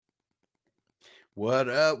What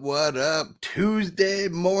up? What up? Tuesday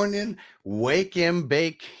morning, wake and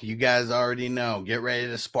bake. You guys already know. Get ready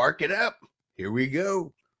to spark it up. Here we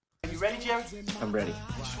go. You ready, Jerry? I'm ready.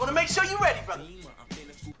 Just want to make sure you're ready, brother.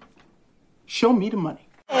 Show me the money.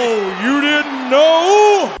 Oh, you didn't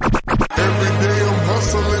know? Every day I'm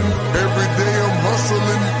hustling. Every day I'm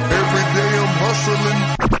hustling. Every day I'm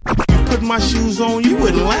hustling. Put my shoes on, you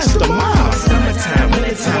wouldn't last a mile. Summertime,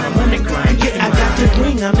 wintertime, I'm on the grind. Yeah, I got the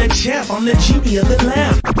ring, I'm the champ, I'm the genie of the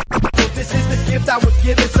lamp. This is the gift I was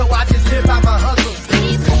given, so I just live by my hustle.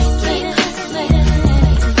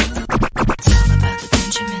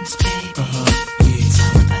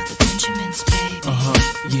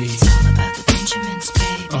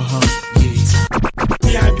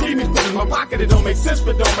 VIP me put in my pocket, it don't make sense,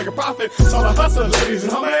 but don't make a profit. It's all a hustle, ladies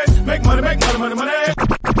and homies. Make money, money.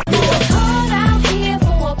 Hold out here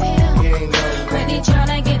for a pill. Ready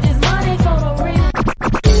tryna get this money for the real.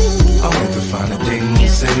 I want to find a thing to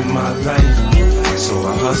save my life, so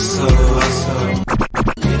I hustle.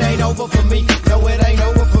 It ain't over for me. No, it ain't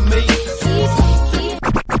over for me.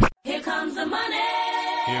 Here comes the money.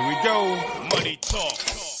 Here we go. Money talk.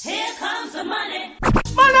 Here comes the money.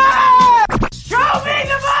 Show me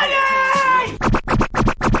the money!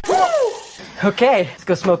 Okay, let's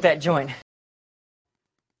go smoke that joint.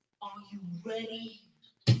 Are you ready?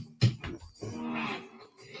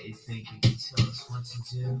 You think you can tell us what to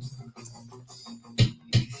do?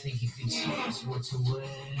 You think you can tell us what to wear?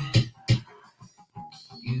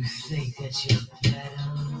 You think that you're better?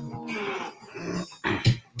 Well,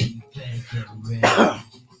 you better get ready.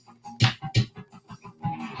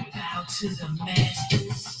 Bow to the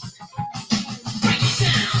masters. Break it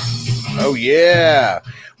down. Oh, yeah.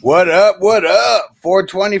 What up? What up?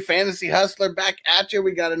 420 Fantasy Hustler back at you.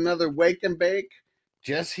 We got another wake and bake.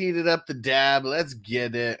 Just heated up the dab. Let's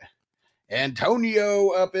get it. Antonio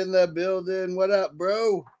up in the building. What up,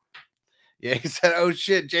 bro? Yeah, he said, oh,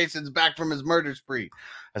 shit, Jason's back from his murder spree.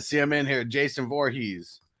 I see him in here. Jason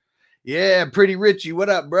Voorhees. Yeah, Pretty Richie. What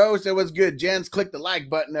up, bro? Say what's good. Jens, click the like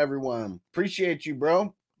button, everyone. Appreciate you,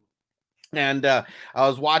 bro. And I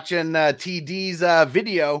was watching TD's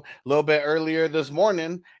video a little bit earlier this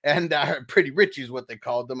morning, and Pretty Richie's what they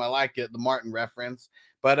called him. I like it, the Martin reference.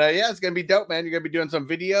 But yeah, it's going to be dope, man. You're going to be doing some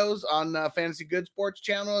videos on Fantasy Good Sports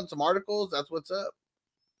channel and some articles. That's what's up.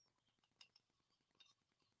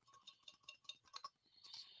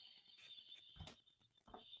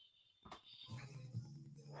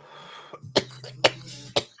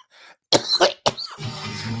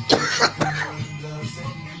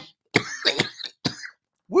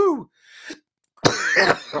 Woo!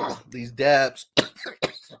 These dabs.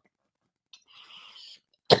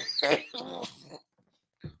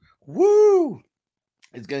 Woo!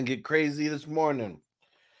 It's gonna get crazy this morning.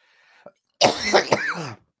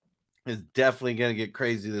 It's definitely gonna get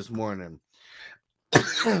crazy this morning.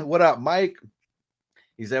 What up, Mike?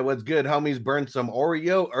 He said, what's good, homies? Burn some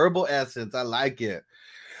Oreo herbal essence. I like it.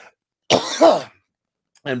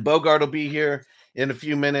 And Bogart will be here in a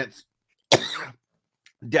few minutes.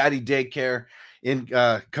 Daddy daycare in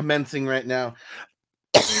commencing right now.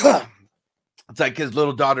 It's like his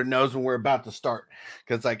little daughter knows when we're about to start,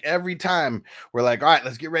 because like every time we're like, all right,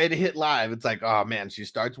 let's get ready to hit live, it's like, oh man, she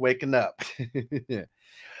starts waking up.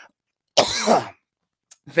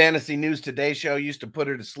 Fantasy News Today show used to put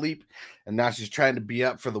her to sleep, and now she's trying to be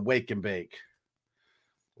up for the wake and bake.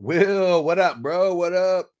 Will, what up, bro? What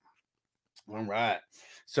up? All right.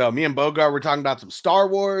 So me and Bogart were talking about some Star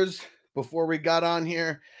Wars before we got on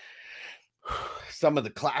here. Some of the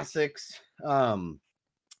classics.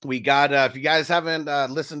 We got if you guys haven't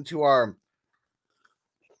listened to our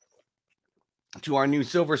new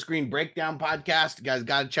Silver Screen Breakdown podcast, you guys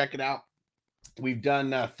got to check it out. We've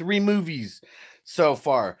done 3 movies so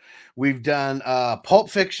far. We've done Pulp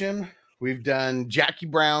Fiction, we've done Jackie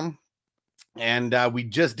Brown, and we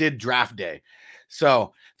just did Draft Day.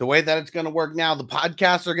 So the way that it's going to work now, the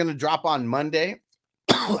podcasts are going to drop on Monday,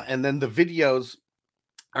 and then the videos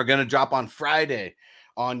are going to drop on Friday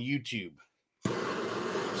on YouTube.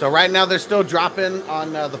 So right now they're still dropping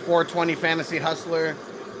on the 420 Fantasy Hustler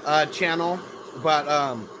channel,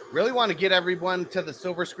 but really want to get everyone to the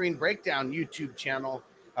Silver Screen Breakdown YouTube channel.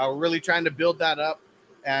 We're really trying to build that up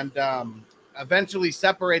and eventually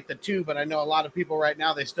separate the two, but I know a lot of people right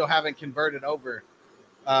now, they still haven't converted over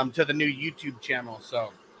to the new YouTube channel.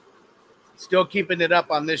 So still keeping it up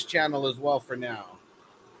on this channel as well for now.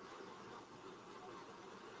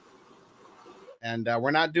 And we're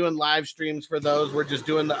not doing live streams for those. We're just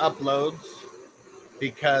doing the uploads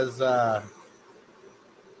because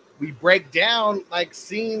we break down like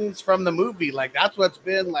scenes from the movie. Like that's what's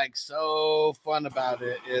been like so fun about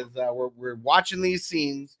it is we're watching these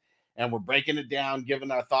scenes and we're breaking it down,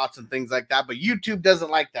 giving our thoughts and things like that. But YouTube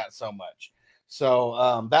doesn't like that so much.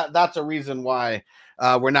 So that's a reason why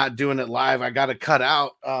we're not doing it live. I got to cut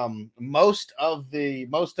out most of the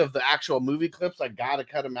actual movie clips. I got to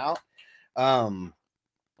cut them out.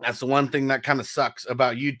 That's the one thing that kind of sucks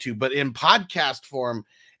about YouTube. But in podcast form,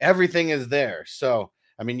 everything is there. So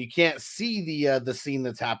I mean, you can't see the scene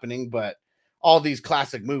that's happening, but all these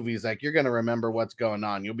classic movies, like you're gonna remember what's going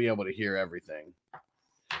on. You'll be able to hear everything.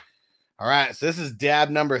 All right, so this is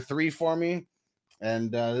dab number 3 for me,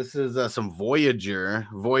 and this is some Voyager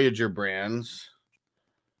brands.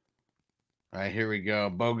 All right, here we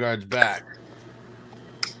go. Bogart's back.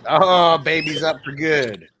 Oh, baby's up for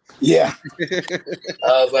good. Yeah.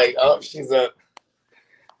 I was like, oh, she's up.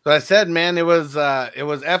 So I said, man, it was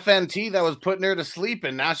FNT that was putting her to sleep,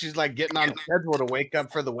 and now she's like getting on schedule to wake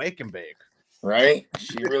up for the wake and bake. Right?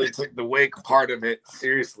 She really took the wake part of it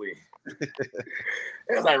seriously. It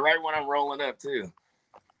was like right when I'm rolling up too.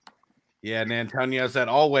 Yeah, and Antonio said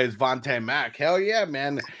always Vontae Mack. Hell yeah,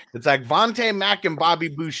 man. It's like Vontae Mack and Bobby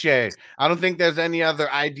Boucher. I don't think there's any other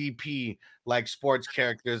IDP like sports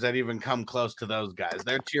characters that even come close to those guys.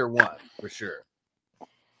 They're tier 1 for sure.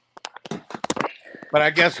 But I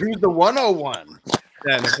guess who's the 101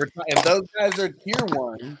 then? If those guys are tier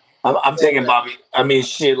 1, I'm taking Bobby. I mean,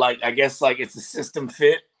 shit. Like, I guess like it's a system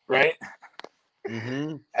fit, right?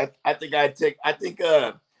 Mm-hmm. I think Vontae.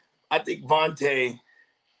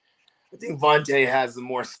 I think Vontae has the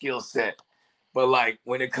more skill set, but like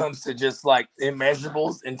when it comes to just like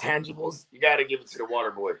immeasurables, intangibles, you got to give it to the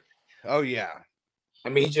water boy. Oh yeah. I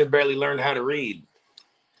mean, he just barely learned how to read,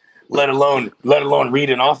 let alone read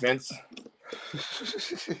an offense.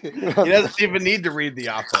 He doesn't even need to read the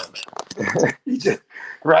offense. He just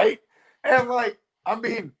right, and like I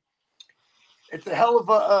mean, it's a hell of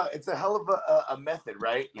a method,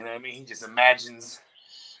 right? You know what I mean? He just imagines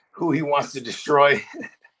who he wants to destroy.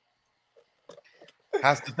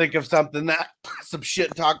 Has to think of something some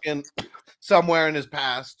shit talking somewhere in his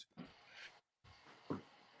past.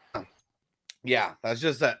 Yeah, that's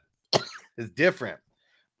just that it's different.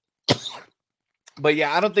 But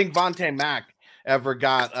yeah, I don't think Vontae Mack ever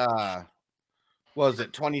got what was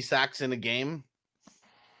it, 20 sacks in a game?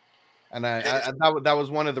 And that was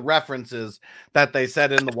one of the references that they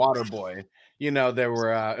said in the Waterboy. You know, there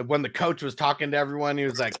were when the coach was talking to everyone, he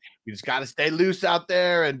was like, "You just got to stay loose out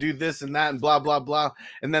there and do this and that and blah blah blah."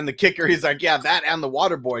 And then the kicker, he's like, "Yeah, that and the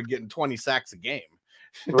Waterboy getting 20 sacks a game."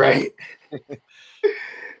 Right.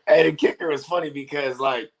 And the kicker was funny because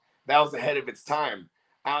like that was ahead of its time.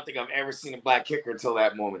 I don't think I've ever seen a black kicker until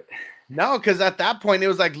that moment. No, because at that point it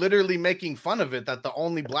was like literally making fun of it that the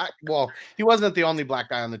only black, well, he wasn't the only black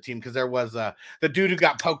guy on the team because there was the dude who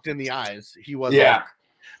got poked in the eyes. He was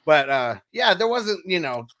but yeah, there wasn't, you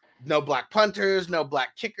know, no black punters, no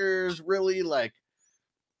black kickers, really. Like,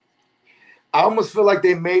 I almost feel like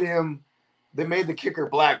they made the kicker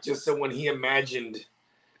black just so when he imagined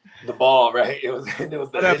the ball, right? It was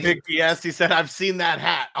that big BS. He said, "I've seen that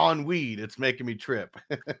hat on weed. It's making me trip."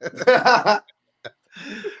 I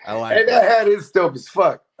like it. That hat is dope as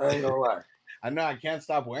fuck. I ain't gonna lie. I know. I can't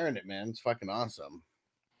stop wearing it, man. It's fucking awesome.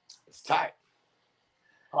 It's tight.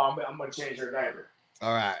 Oh, I'm gonna change her diaper.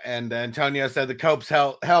 All right, and Antonio said the Copes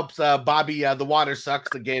helps Bobby. The water sucks.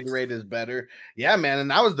 The Gatorade is better. Yeah, man, and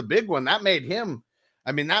that was the big one. That made him.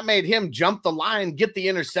 I mean, that made him jump the line, get the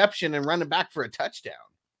interception, and run it back for a touchdown.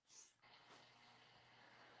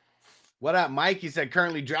 What up, Mike? He said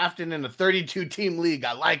currently drafted in a 32-team league.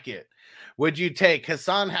 I like it. Would you take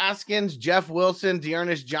Hassan Haskins, Jeff Wilson,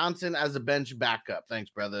 Dearness Johnson as a bench backup? Thanks,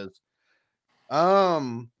 brothers.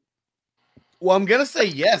 Well, I'm going to say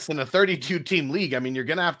yes in a 32-team league. I mean, you're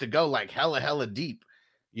going to have to go like hella deep,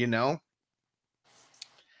 you know?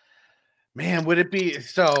 Man, would it be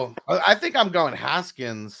so? I think I'm going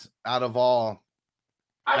Haskins out of all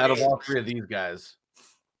three of these guys.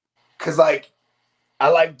 Because, like, I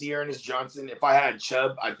like Dearness Johnson. If I had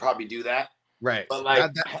Chubb, I'd probably do that. Right. But,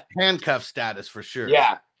 like, that handcuff status for sure.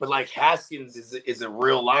 Yeah. But, like, Haskins is a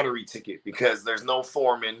real lottery ticket because there's no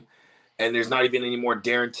Foreman. And there's not even any more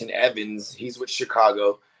Darrington Evans. He's with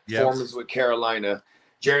Chicago. Yep. Foreman's with Carolina.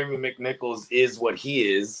 Jeremy McNichols is what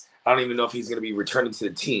he is. I don't even know if he's going to be returning to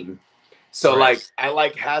the team. So, like, I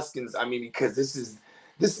like Haskins. I mean, because this is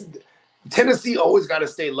Tennessee always got to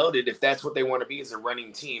stay loaded if that's what they want to be as a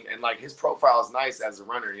running team. And, like, his profile is nice as a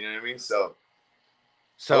runner. You know what I mean? So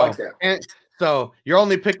I like that. So you're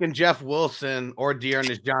only picking Jeff Wilson or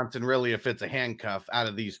Dearness Johnson, really, if it's a handcuff out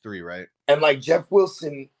of these three, right? And, like, Jeff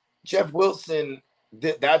Wilson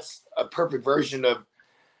that's a perfect version of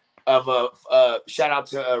shout out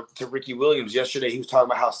to Ricky Williams. Yesterday he was talking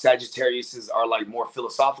about how Sagittariuses are like more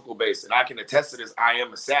philosophical based, and I can attest to this. I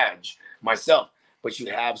am a Sag myself, but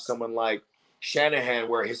you have someone like Shanahan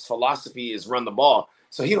where his philosophy is run the ball,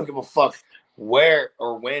 so he don't give a fuck where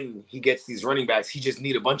or when he gets these running backs. He just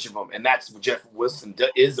need a bunch of them, and that's what Jeff Wilson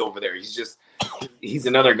is over there. He's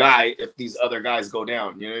another guy if these other guys go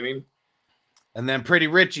down. You know what I mean? And then Pretty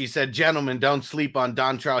Richie said, "Gentlemen, don't sleep on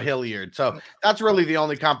Dontrell Hilliard." So that's really the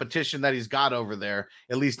only competition that he's got over there,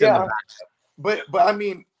 at least in the back. But I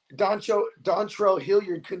mean, Dontrell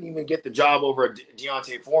Hilliard couldn't even get the job over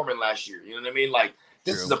Deontay Foreman last year. You know what I mean? Like,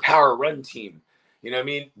 this is a power run team. You know what I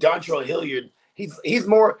mean? Dontrell Hilliard, he's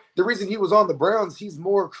more, the reason he was on the Browns, he's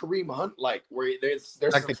more Kareem Hunt like, where there's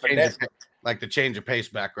like some finesse. Like the change of pace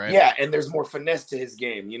back, right? Yeah, and there's more finesse to his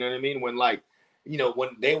game. You know what I mean? When like, you know, what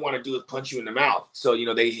they want to do is punch you in the mouth. So, you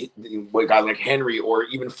know, guys like Henry or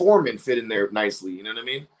even Foreman fit in there nicely. You know what I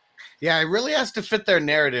mean? Yeah, it really has to fit their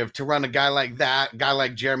narrative to run a guy like that, guy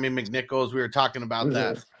like Jeremy McNichols. We were talking about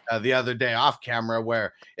that the other day off camera,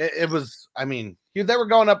 where it was, I mean, they were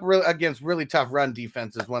going up against really tough run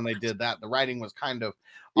defenses when they did that. The writing was kind of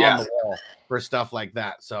on the wall for stuff like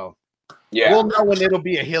that. So, we'll know when it'll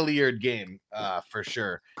be a Hilliard game for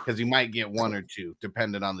sure, because he might get one or two,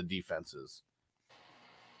 depending on the defenses.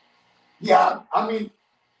 Yeah, I mean,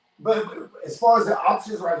 but as far as the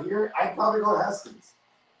options right here, I'd probably go Haskins.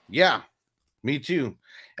 Yeah, me too.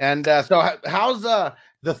 And so how's the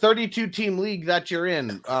 32-team league that you're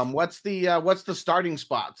in? What's the starting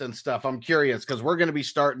spots and stuff? I'm curious because we're going to be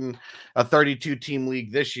starting a 32-team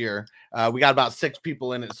league this year. We got about 6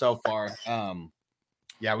 people in it so far.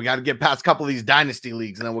 Yeah, we got to get past a couple of these dynasty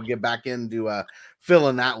leagues, and then we'll get back into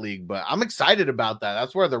filling that league. But I'm excited about that.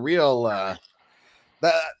 That's where the real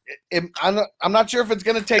I'm not sure if it's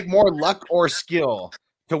going to take more luck or skill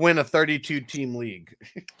to win a 32-team league.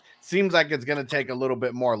 Seems like it's going to take a little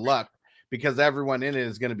bit more luck because everyone in it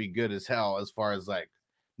is going to be good as hell as far as like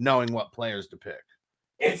knowing what players to pick.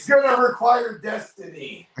 It's going to require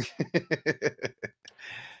destiny.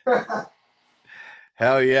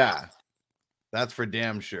 Hell yeah. That's for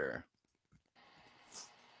damn sure.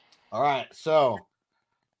 All right, so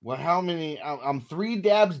how many? I'm 3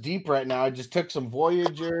 dabs deep right now. I just took some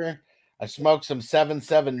Voyager. I smoked some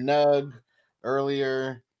 7.7 Nug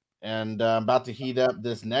earlier, and I'm about to heat up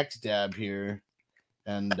this next dab here.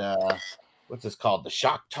 And what's this called? The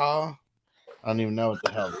Choctaw? I don't even know what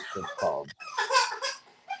the hell this is called.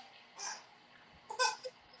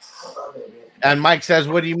 And Mike says,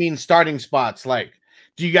 "What do you mean starting spots? Like,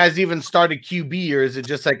 do you guys even start a QB, or is it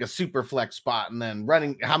just like a super flex spot? And then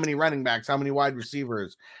how many running backs, how many wide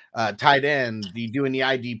receivers, tight end? Do you do any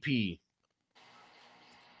IDP?"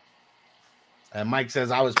 And Mike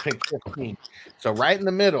says, "I was picked 15." So right in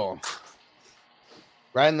the middle.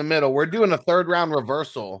 We're doing a 3rd round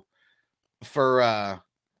reversal for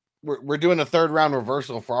we're doing a 3rd round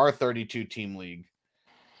reversal for our 32-team league.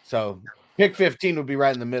 So pick 15 would be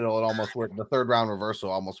right in the middle. It almost worked. The 3rd round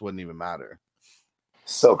reversal almost wouldn't even matter.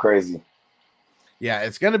 So crazy. Yeah,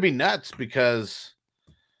 it's gonna be nuts because,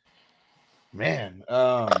 man,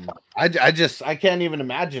 I can't even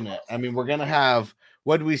imagine it. I mean, we're gonna have,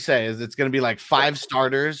 what do we say? It's gonna be like 5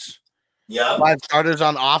 starters, 5 starters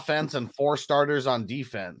on offense and 4 starters on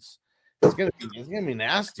defense. It's gonna be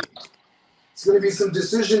nasty. It's gonna be some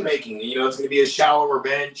decision making. You know, it's gonna be a shallower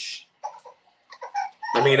bench.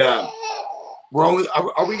 I mean, are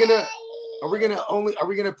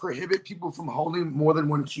we gonna prohibit people from holding more than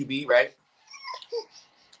 1 QB, right?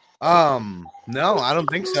 No, I don't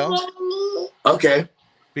think so. Okay.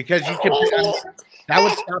 Because you can, that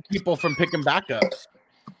would stop people from picking backups.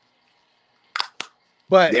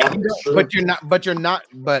 But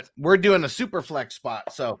but we're doing a super flex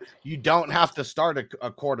spot, so you don't have to start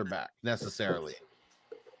a quarterback necessarily.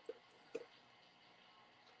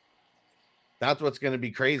 That's what's going to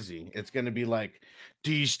be crazy. It's going to be like,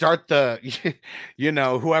 do you start whoever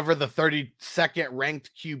the 32nd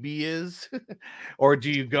ranked QB is, or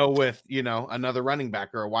do you go with, another running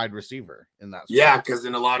back or a wide receiver in that spot? Yeah, because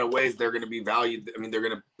in a lot of ways they're going to be valued. I mean, they're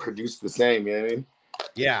going to produce the same. You know what I mean?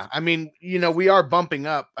 Yeah, I mean, we are bumping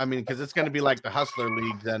up. I mean, because it's going to be like the Hustler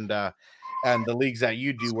leagues and the leagues that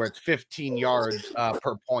you do, where it's 15 yards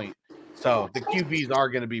per point. So the QBs are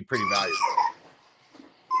going to be pretty valuable.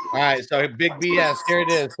 All right, so big BS. Here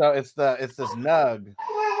it is. So it's this Nug,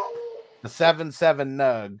 the 7.7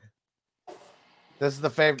 Nug. This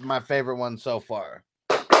is my favorite one so far.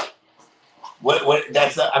 What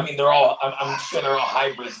that's I mean, they're all, I'm sure they're all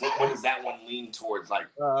hybrids. What does that one lean towards? Like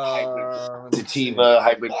hybrid sativa,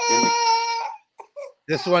 hybrid.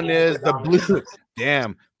 This one is the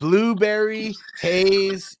Damn. Blueberry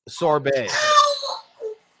haze sorbet.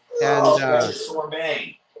 And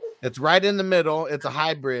sorbet. it's right in the middle. It's a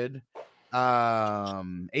hybrid.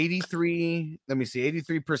 83, let me see,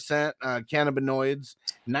 83% cannabinoids,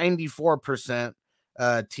 94%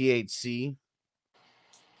 THC.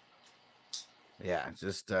 Yeah,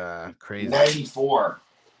 just crazy. 94.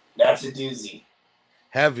 That's a doozy.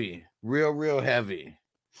 Heavy, real heavy.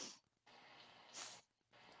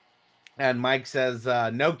 And Mike says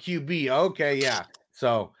no QB. Okay, yeah.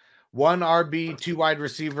 So 1 RB, 2 wide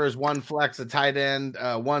receivers, 1 flex, a tight end,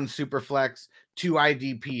 1 super flex, 2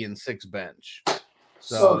 IDP, and 6 bench.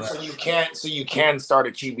 So you can start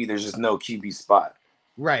a QB. There's just no QB spot.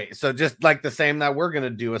 Right. So just like the same that we're gonna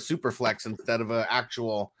do a super flex instead of an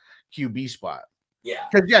actual QB spot. Yeah.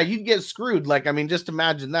 Because you'd get screwed. Like, I mean, just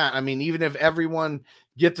imagine that. I mean, even if everyone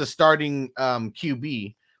gets a starting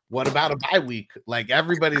QB, what about a bye week? Like,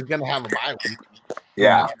 everybody's gonna have a bye week.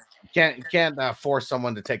 Yeah. You can't force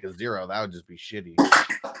someone to take a 0. That would just be shitty.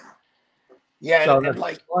 Yeah, So and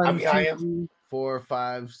like 1, I 2, am 4,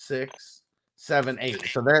 5, 6, 7, 8.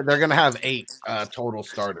 So they're gonna have 8 total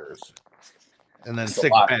starters, and then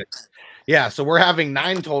 6 bench. Yeah, so we're having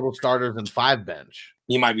 9 total starters and 5 bench.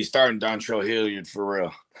 You might be starting Dontrell Hilliard for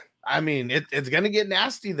real. I mean, it's gonna get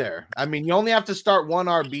nasty there. I mean, you only have to start 1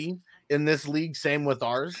 RB in this league. Same with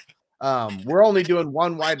ours. We're only doing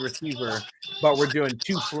 1 wide receiver, but we're doing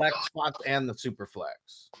 2 flex spots and the super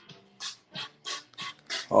flex.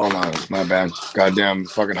 Oh my bad. Goddamn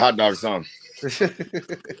fucking hot dog song.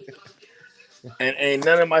 And ain't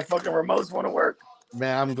none of my fucking remotes want to work.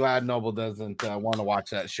 Man, I'm glad Noble doesn't want to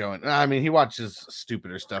watch that show. And I mean, he watches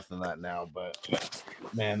stupider stuff than that now, but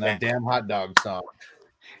man, that damn hot dog song.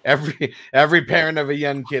 Every parent of a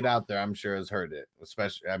young kid out there, I'm sure, has heard it.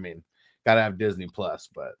 Especially, I mean, gotta have Disney Plus.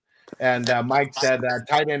 But and Mike said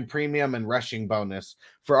tight end premium and rushing bonus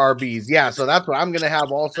for RBs. Yeah, so that's what I'm gonna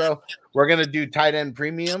have. Also, we're gonna do tight end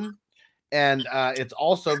premium, and it's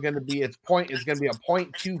also gonna be a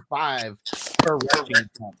 0.25 per rushing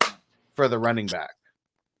attempt for the running back.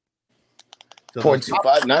 So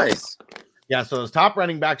 0.25, nice. Yeah, so those top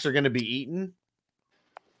running backs are going to be eaten.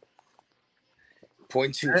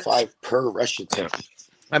 0.25 per rush attempt.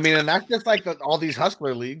 I mean, and that's just like all these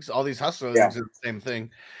hustler leagues. All these hustler leagues are the same thing.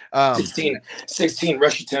 16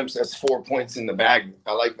 rush attempts. That's 4 points in the bag.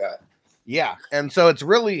 I like that. Yeah, and so it's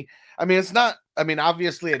really. I mean, it's not. I mean,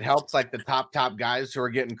 obviously, it helps like the top guys who are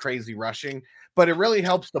getting crazy rushing, but it really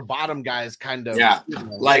helps the bottom guys kind of. Yeah,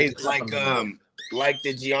 like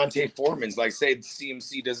the Deontay Foreman's. Like, say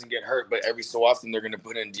CMC doesn't get hurt, but every so often they're going to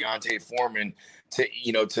put in Deontay Foreman to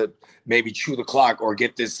maybe chew the clock or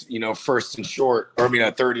get this, first and short, or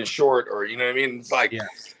a third and short, or you know what I mean. It's like,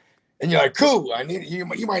 and you're like, cool. I need you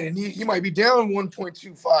might be down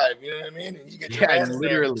 1.25. You know what I mean? And you get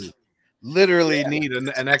literally need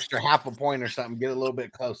an extra half a point or something. Get a little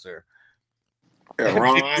bit closer. Yeah,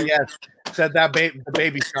 Ron. Yes, said that the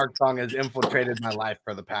Baby Shark song has infiltrated my life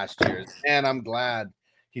for the past years, and I'm glad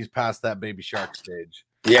he's past that Baby Shark stage.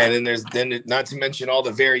 Yeah, and then there's not to mention all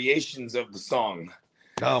the variations of the song.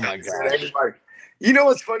 Oh my god! You know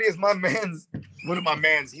what's funny is one of my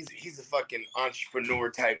mans. He's a fucking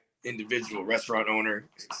entrepreneur type individual, restaurant owner,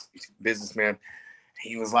 businessman.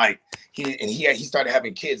 He was like he started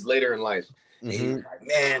having kids later in life. And he was like,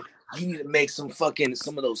 man, you need to make some of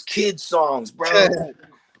those kids songs, bro.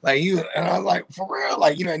 Like you, and I was like, for real,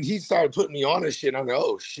 like and he started putting me on this shit. And I'm like,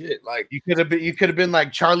 oh shit, like you could have been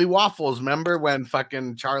like Charlie Waffles. Remember when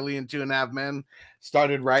fucking Charlie and 2.5 Men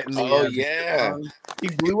started writing the yeah, he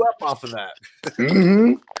blew up off of that.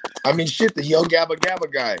 I mean, shit, the Yo Gabba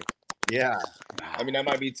Gabba guy. Yeah, I mean that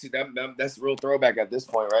might be that's a real throwback at this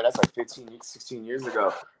point, right? That's like 16 years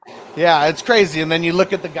ago. Yeah, it's crazy. And then you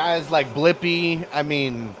look at the guys like Blippi. I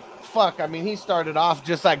mean, he started off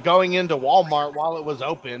just like going into Walmart while it was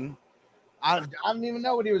open. I don't even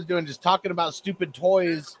know what he was doing, just talking about stupid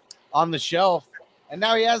toys on the shelf. And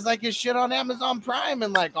now he has like his shit on Amazon Prime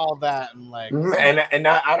and like all that. And like, and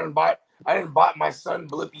I didn't buy my son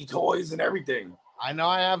Blippi toys and everything. I know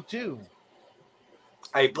I have too.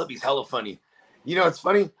 Hey, Blippi's hella funny. It's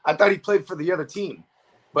funny. I thought he played for the other team,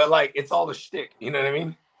 but like it's all the shtick. You know what I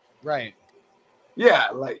mean? Right. Yeah,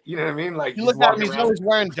 like you know what I mean. Like you look at him, he's always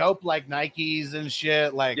wearing dope like Nikes and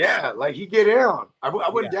shit. Like like he get down. I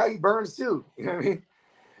wouldn't doubt he burns too. You know what I mean?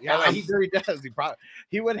 Yeah, like, I'm sure he does.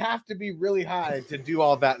 He would have to be really high to do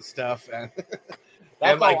all that stuff. And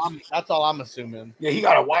that's all I'm assuming. Yeah, he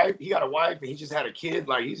got a wife. And he just had a kid.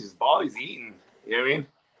 Like he's just he's eating. You know what I mean?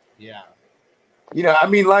 Yeah. I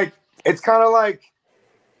mean, like it's kind of like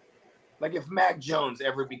if Mac Jones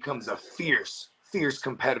ever becomes a fierce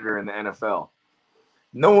competitor in the NFL,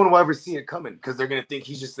 no one will ever see it coming because they're gonna think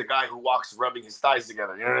he's just the guy who walks rubbing his thighs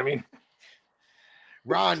together. You know what I mean?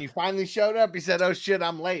 Ron, you finally showed up. He said, "Oh shit,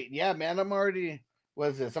 I'm late." Yeah, man, I'm already. What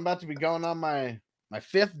is this? I'm about to be going on my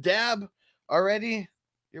 5th dab already.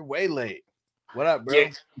 You're way late. What up, bro?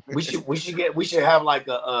 Yeah, we should have like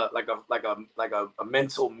a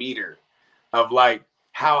mental meter of like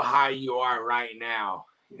how high you are right now.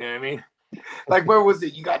 You know what I mean? Like, where was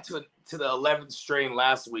it? You got to the 11th strain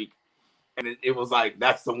last week, and it was like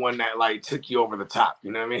that's the one that like took you over the top.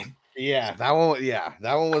 You know what I mean? Yeah, that one. Yeah,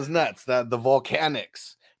 that one was nuts. The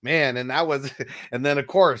volcanics, man, and that was. And then of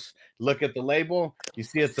course, look at the label. You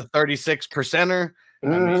see, it's a 36%er. I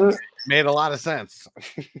mean, made a lot of sense.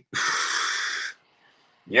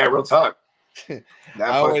 Yeah, real talk.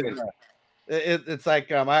 It's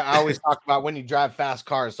like I always talk about when you drive fast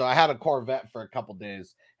cars. So I had a Corvette for a couple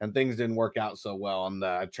days, and things didn't work out so well, and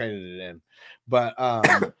I traded it in. But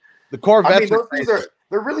the Corvette, I mean, those things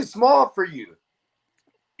they're really small for you.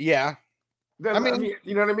 Yeah, I mean,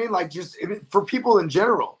 you know what I mean? Like, just for people in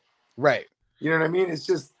general, right? You know what I mean? It's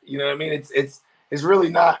just, you know what I mean? It's really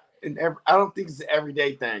not. I don't think it's an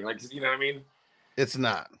everyday thing. Like, you know what I mean? It's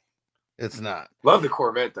not. It's not. Love the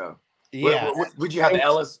Corvette though. Yeah. Would you have the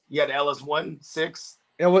LS? You had the LS1.6.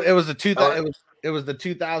 It was the 2000. It was the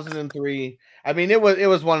 2003. I mean, it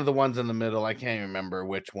was one of the ones in the middle. I can't remember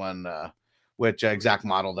which one, which exact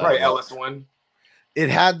model that. Right, LS1. It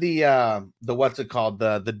had the what's it called,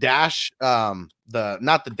 the dash, not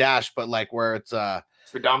the dash, but like where it's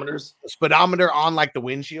speedometer on like the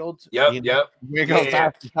windshield. Yep. You're going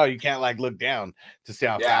fast as hell. You can't like look down to see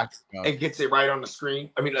how fast it goes. It gets it right on the screen.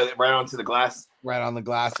 I mean, right onto the glass. Right on the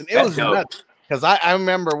glass, and it was nuts because I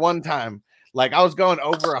remember one time like I was going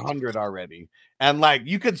over 100 already, and like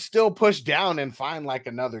you could still push down and find like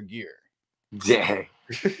another gear. Dang.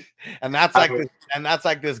 and that's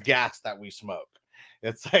like this gas that we smoke.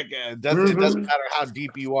 It's like it doesn't matter how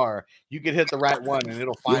deep you are. You can hit the right one, and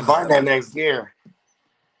it'll find that next gear.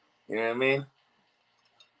 You know what I mean?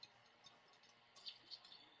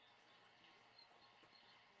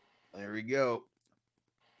 There we go.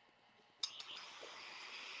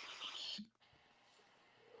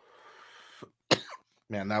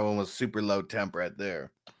 Man, that one was super low temp right there.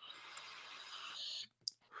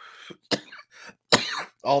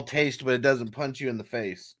 All taste, but it doesn't punch you in the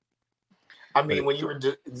face. I mean, when you were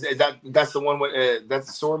that's the one with that's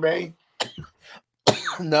the sorbet.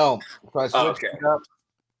 No, so I switched it up.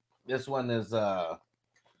 This one is man,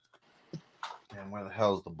 where the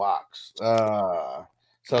hell is the box?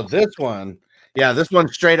 So this one, this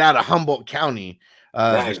one's straight out of Humboldt County.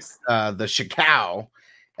 Nice. The Chicao.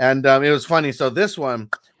 And it was funny. So this one,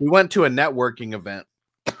 we went to a networking event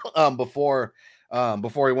before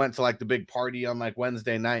we went to like the big party on like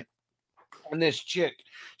Wednesday night. And this chick,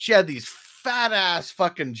 she had these fat ass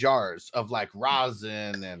fucking jars of like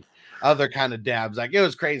rosin and other kind of dabs. Like it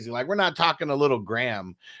was crazy. Like we're not talking a little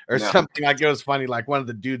gram or something. Like it was funny. Like one of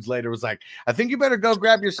the dudes later was like, "I think you better go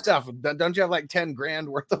grab your stuff. Don't you have like 10 grand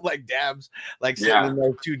worth of like dabs like sitting in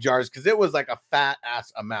those 2 jars?" Because it was like a fat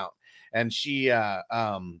ass amount. And she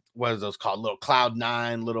what is those called? Little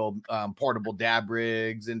Cloud9, little portable dab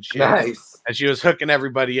rigs and shit. Nice. And she was hooking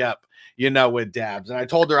everybody up, with dabs. And I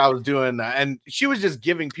told her I was doing and she was just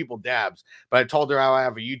giving people dabs. But I told her how I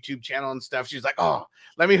have a YouTube channel and stuff. She's like, "Oh,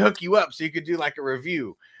 let me hook you up so you could do like a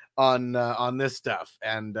review on this stuff."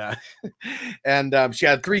 And she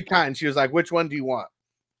had 3 kinds. She was like, "Which one do you want?"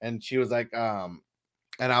 And she was like,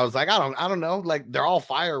 and I was like, I don't know. Like, they're all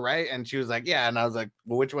fire, right? And she was like, "Yeah." And I was like,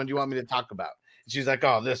 "Well, which one do you want me to talk about?" And she's like,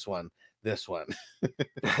 "Oh, this one.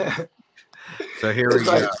 So here we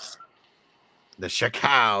go. The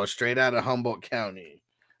Chicao, straight out of Humboldt County.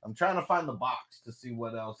 I'm trying to find the box to see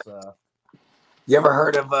what else. You ever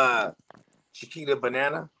heard of Chiquita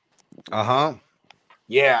Banana? Uh-huh.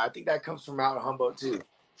 Yeah, I think that comes from out of Humboldt too.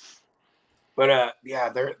 But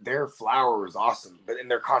their flour is awesome. But in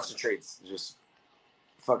their concentrates, just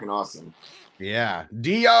fucking awesome. Yeah.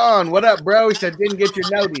 Dion, what up, bro? He said didn't get your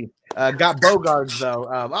noti. Got Bogarts though.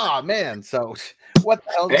 Oh man. So what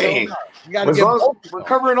the hell? Hey, you gotta get we're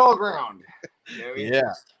covering all ground.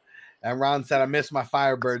 Yeah. And Ron said, "I miss my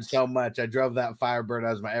Firebird so much. I drove that Firebird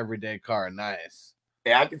as my everyday car." Nice.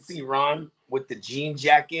 Yeah, I can see Ron with the jean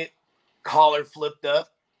jacket, collar flipped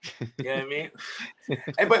up. You know what I mean?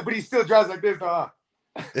 And but he still drives like this, huh?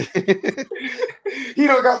 He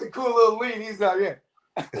don't got the cool little lean. He's not yet.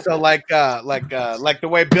 So like the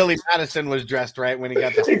way Billy Madison was dressed, right? When he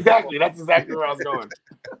got the exactly. That's exactly where I was going.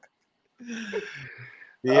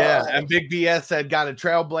 Yeah, and Big BS said got a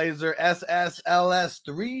Trailblazer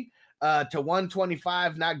SSLS3 to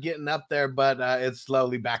 125, not getting up there, but it's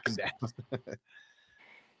slowly backing down.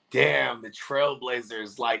 damn, the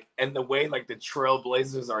Trailblazers, like, and the way like the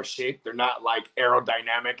Trailblazers are shaped, they're not like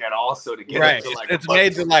aerodynamic at all. So to get Right, into, like, it's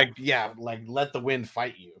made to like let the wind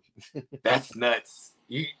fight you. that's nuts.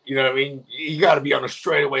 You know what I mean? You got to be on a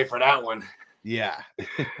straightaway for that one. Yeah,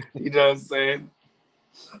 You know what I'm saying?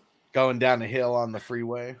 going down the hill on the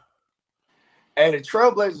freeway. And the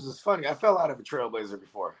Trailblazers is funny. I fell out of a Trailblazer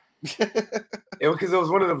before. Because it was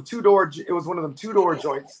one of them two-door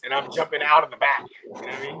joints, and I'm jumping out of the back. You know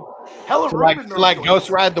what I mean? Hella To room in those like joints. Ghost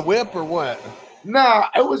Ride the Whip or what? Nah,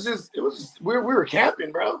 it was just we were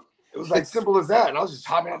camping, bro. It was like simple as that, and I was just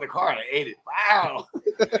hopping out of the car and I ate it. Wow.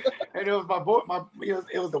 And it was my boy,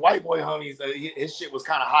 it was the white boy homies. His shit was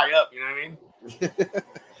kind of high up. You know what I mean?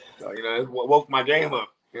 So it woke my game up.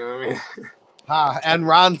 You know what I mean? And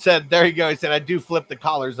Ron said, there you go. He said, I do flip the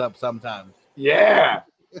collars up sometimes. Yeah.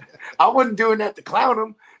 I wasn't doing that to clown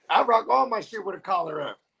him. I rock all my shit with a collar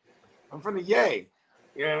up. I'm from the Yay.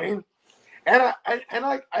 You know what I mean? And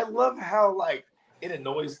I love how like it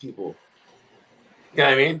annoys people. You know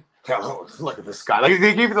what I mean? Oh, look at this guy. Like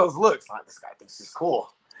they give you those looks. Like, this guy thinks he's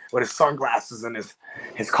cool with his sunglasses and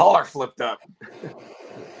his collar flipped up.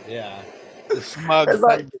 Yeah. The smug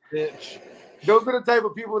like, bitch. Those are the type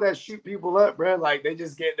of people that shoot people up, bro. Like they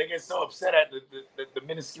get so upset at the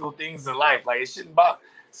minuscule things in life. Like it shouldn't bother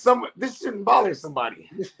this shouldn't bother somebody.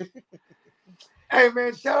 Hey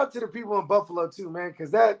man, shout out to the people in Buffalo too, man,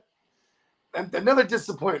 because that another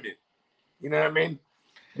disappointment. You know what I mean?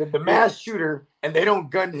 The mass shooter, and they don't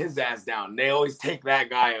gun his ass down. They always take that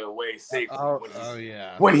guy away safely.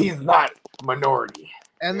 When he's not minority.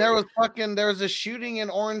 And there was a shooting in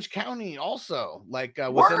Orange County also, like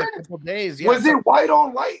within a couple days. Yeah, was it white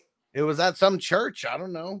on white? It was at some church. I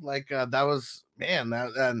don't know. Like that was I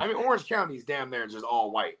mean, Orange County is damn near just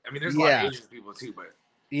all white. I mean, there's a lot of Asian people too, but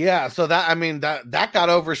yeah. So that got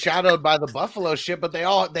overshadowed by the Buffalo shit. But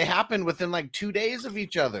they happened within like 2 days of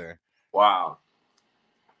each other. Wow.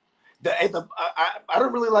 I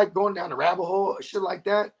don't really like going down the rabbit hole or shit like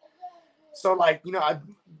that. So like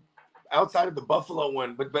outside of the Buffalo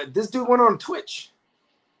one, but this dude went on Twitch,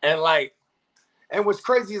 and what's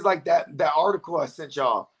crazy is like that article I sent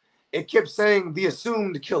y'all. It kept saying the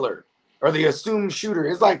assumed killer or the assumed shooter.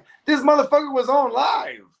 It's like this motherfucker was on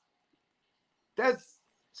live. It's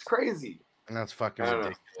crazy. And that's fucking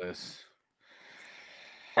ridiculous.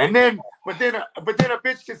 And then a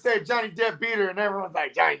bitch can say Johnny Depp beat her, and everyone's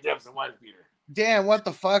like Johnny Depp's a wife beater. Damn, what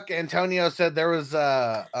the fuck? Antonio said there was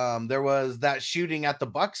that shooting at the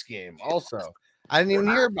Bucks game also. I didn't even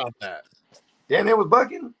hear about that. Damn, it was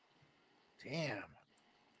bugging. Damn.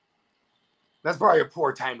 That's probably a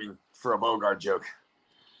poor timing for a Bogart joke.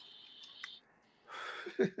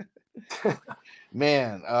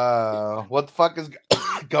 Man, what the fuck is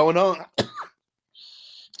going on?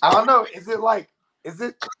 I don't know. Is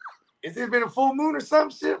it been a full moon or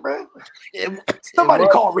some shit, bro? Somebody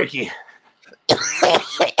call Ricky.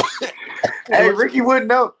 Hey, Ricky wouldn't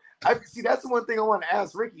know. See, that's the one thing I want to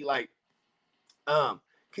ask Ricky, like,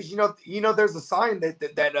 because there's a sign that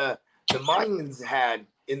the Mayans had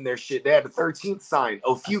in their shit. They had the 13th sign,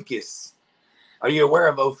 Ophiuchus. Are you aware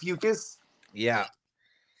of Ophiuchus? Yeah.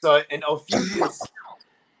 So and Ophiuchus,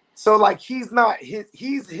 so like he's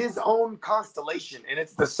his own constellation, and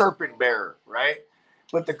it's the serpent bearer, right?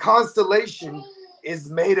 But the constellation is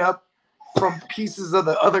made up from pieces of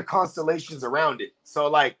the other constellations around it. So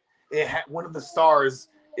like one of the stars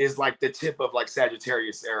is like the tip of like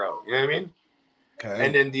Sagittarius arrow. You know what I mean? Okay.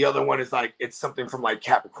 And then the other one is like it's something from like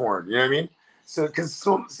Capricorn. You know what I mean? So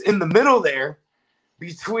because in the middle there,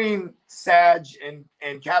 between Sag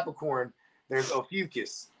and Capricorn, there's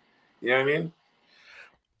Ophiuchus. You know what I mean?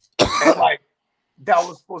 And like that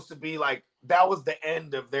was supposed to be like that was the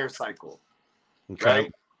end of their cycle. Okay.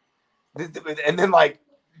 Right? And then like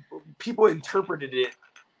people interpreted it.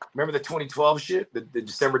 Remember the 2012 shit, the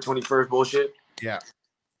December 21st bullshit? Yeah.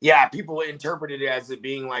 Yeah, people interpreted it as it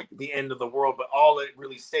being like the end of the world, but all it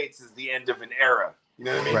really states is the end of an era. You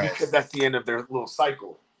know what I mean? Right. Because that's the end of their little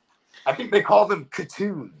cycle. I think they call them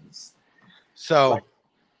Catoons. So like,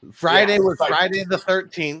 Friday was Friday the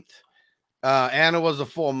 13th. Anna was a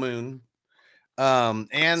full moon.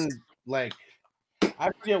 And like I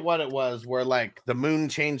forget what it was, where like the moon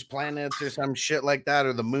changed planets or some shit like that,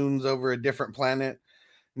 or the moon's over a different planet.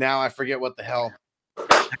 Now I forget what the hell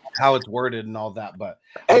how it's worded and all that. But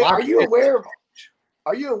hey, are you aware of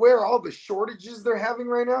all the shortages they're having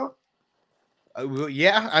right now?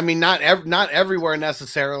 Yeah, I mean not everywhere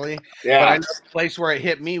necessarily. Yeah, but I know the place where it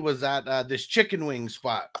hit me was at this chicken wing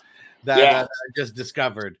spot that I just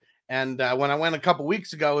discovered. And when I went a couple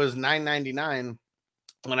weeks ago, it was $9.99.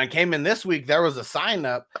 when I came in this week, there was a sign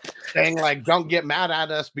up saying like, "Don't get mad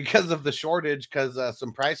at us because of the shortage, because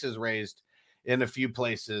some prices raised in a few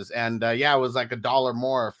places." And yeah, it was like $1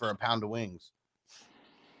 more for a pound of wings.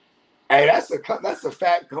 Hey, that's a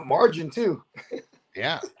fat margin too.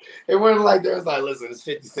 Yeah, it wasn't like there was like, listen, it's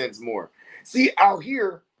 50 cents more. See, out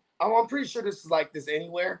here, I'm pretty sure this is like this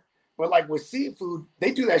anywhere, but like with seafood,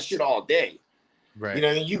 they do that shit all day. right. You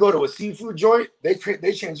know, you go to a seafood joint, they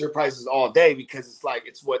change their prices all day because it's like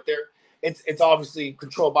it's obviously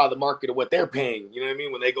controlled by the market of what they're paying. You know what I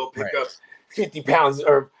mean? When they go pick up 50 pounds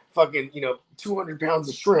or fucking 200 pounds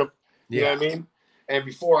of shrimp. You know what I mean? And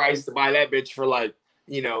before I used to buy that bitch for like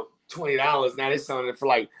 $20. Now they're selling it for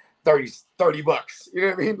like $30. You know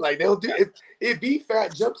what I mean? Like they'll do it. It be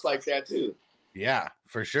fat jumps like that too. Yeah,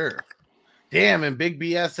 for sure. Damn, and Big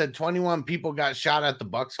BS said 21 people got shot at the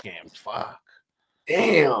Bucks games. Fuck.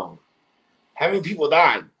 Damn. How many people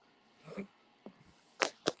died?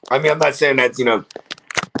 I mean, I'm not saying that,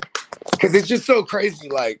 because it's just so crazy.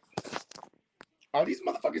 Like, are these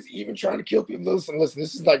motherfuckers even trying to kill people? Listen, this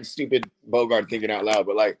is like stupid Bogart thinking out loud,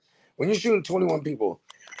 but like, when you're shooting 21 people,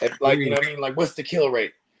 like, you know what I mean? Like, what's the kill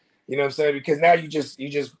rate? You know what I'm saying? Because now you just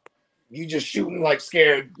shooting like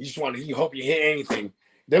scared. You hope you hit anything.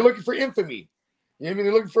 They're looking for infamy. You know what I mean?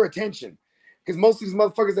 They're looking for attention. Because most of these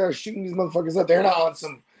motherfuckers that are shooting these motherfuckers up, they're not on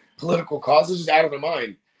some political cause. They're just out of their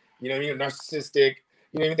mind. You know what I mean? Narcissistic.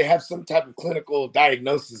 You know what I mean? They have some type of clinical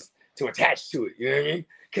diagnosis to attach to it. You know what I mean?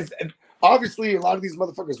 Because obviously a lot of these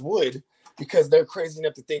motherfuckers would, because they're crazy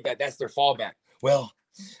enough to think that that's their fallback. Well,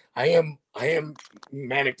 I am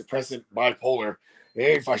manic depressive bipolar.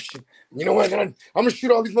 Hey, if I shoot, you know what? I'm gonna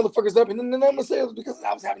shoot all these motherfuckers up, and then I'm gonna say it was because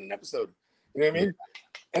I was having an episode. You know what I mean?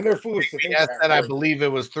 And they're foolish to think Yes, that. and I believe it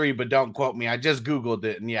was 3, but don't quote me. I just Googled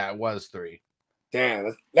it, and yeah, it was 3.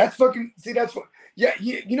 Damn, that's fucking. See, that's what. Yeah,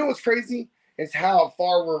 you know what's crazy? It's how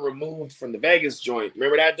far we're removed from the Vegas joint.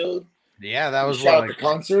 Remember that dude? Yeah, that was shot like the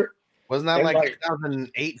concert. Wasn't that And like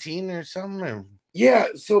 2018 or something? Or? Yeah,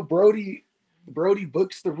 so Brody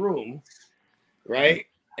books the room, right?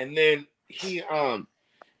 And then he and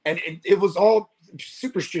it was all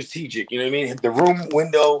super strategic. You know what I mean? The room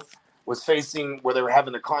window was facing where they were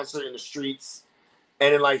having the concert in the streets,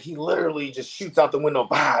 and then like he literally just shoots out the window,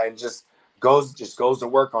 and just goes to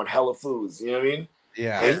work on hella foods. You know what I mean?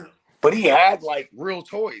 Yeah. But he had like real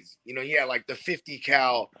toys. You know, he had like the 50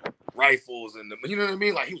 cal rifles and you know what I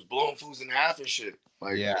mean? Like he was blowing foods in half and shit.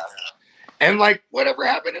 Like yeah. And like whatever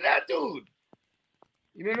happened to that dude?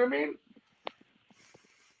 You know what I mean?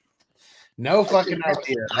 No fucking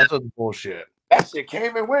idea. That's a bullshit. That shit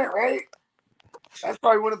came and went, right? That's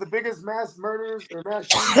probably one of the biggest mass murders or mass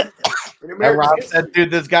shootings in America. Rob said, dude,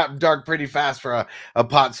 this got dark pretty fast for a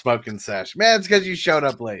pot smoking sesh. Man, it's because you showed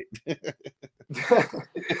up late.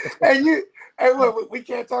 Hey, look, we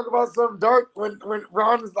can't talk about something dark when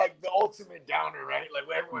Ron is like the ultimate downer, right? Like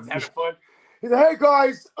when everyone's having fun. He's like, hey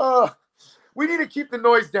guys, we need to keep the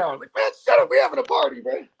noise down. Like, man, shut up, we're having a party,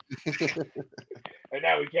 man. And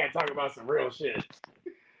now we can't talk about some real shit.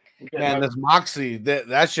 Man, this Moxie,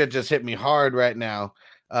 that shit just hit me hard right now.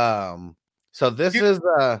 So this is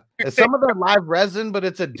it's some of their live resin, but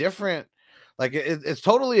it's a different, like it's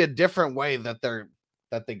totally a different way that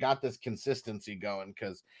they got this consistency going.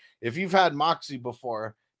 Because if you've had Moxie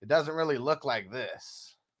before, it doesn't really look like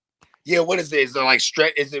this. Yeah, what is it? Is it like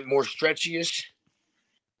is it more stretchy-ish?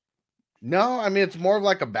 No, I mean it's more of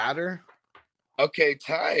like a batter. Okay,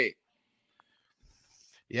 tight.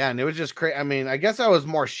 Yeah, and it was just crazy. I mean, I guess I was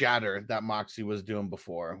more shatter that Moxie was doing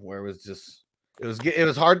before, where it was just it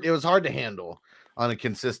was hard to handle on a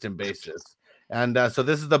consistent basis. And so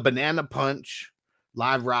this is the Banana Punch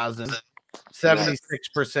live rosin, 76%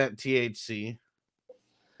 THC,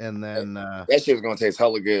 and then that shit's gonna taste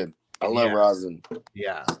hella good. I love rosin.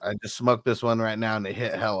 Yeah, I just smoked this one right now, and it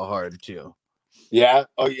hit hella hard too. Yeah.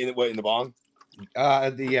 Oh, in the bong? Out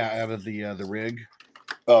of the rig.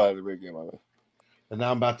 Oh, the rig. Yeah, my bad. And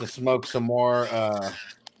now I'm about to smoke some more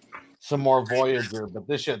Voyager, but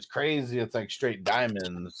this shit's crazy. It's like straight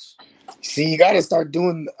diamonds. See, you gotta start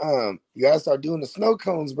doing the snow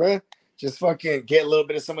cones, bro. Just fucking get a little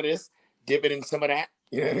bit of some of this, dip it in some of that.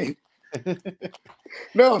 You know what I mean?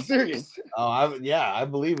 No, I'm serious. Oh, I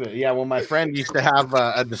believe it. Yeah, well, my friend used to have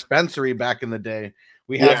a dispensary back in the day.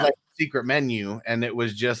 We had like a secret menu, and it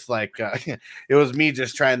was just like it was me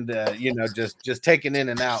just trying to, just taking in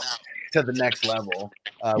and out to the next level.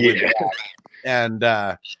 And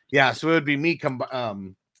so it would be me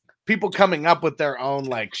people coming up with their own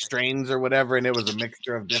like strains or whatever, and it was a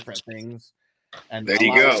mixture of different things. And there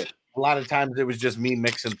you go. A lot of times it was just me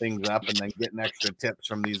mixing things up and then getting extra tips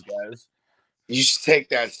from these guys. You should take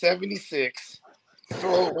that 76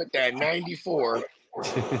 throw it with that 94 and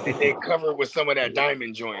then cover it with some of that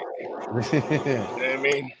diamond joint. You know what I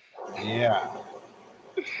mean? Yeah.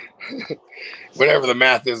 Whatever the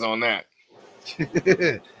math is on that.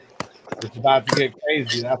 It's about to get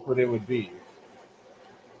crazy. That's what it would be.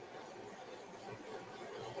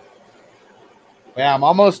 Yeah, I'm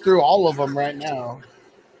almost through all of them right now.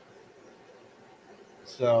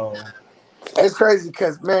 So it's crazy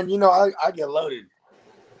because, man, you know, I get loaded.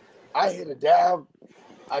 I hit a dab.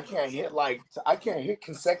 I can't hit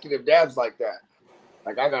consecutive dabs like that.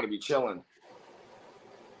 Like, I got to be chilling.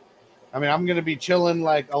 I mean, I'm gonna be chilling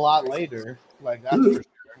like a lot later. Like that's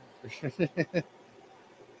for sure.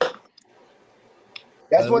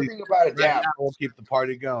 That's one thing about a dab. Now we'll keep the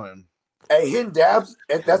party going. Hey, hitting dabs,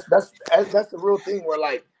 that's the real thing where,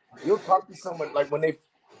 like, you'll talk to someone, like, when they,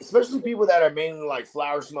 especially people that are mainly like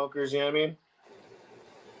flower smokers, you know what I mean?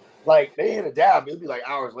 Like, they hit a dab, it'll be like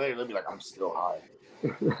hours later, they'll be like, I'm still high.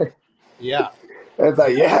 Yeah. It's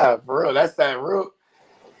like, yeah, for real. That's that real.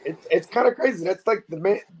 It's kind of crazy. That's like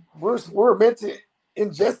we're meant to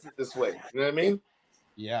ingest it this way. You know what I mean?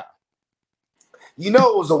 Yeah. You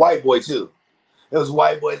know, it was a white boy too. It was a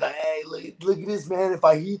white boy like, hey, look at this, man. If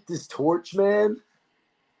I heat this torch, man,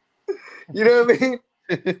 you know what I mean?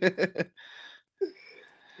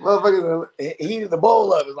 Motherfucker heated the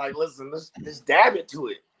bowl up. It's like, listen, let's dab it to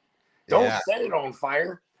it. Don't set it on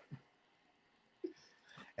fire.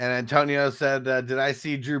 And Antonio said, did I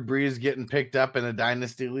see Drew Brees getting picked up in a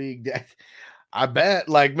dynasty league? I bet.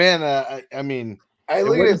 Like, man, I mean, hey,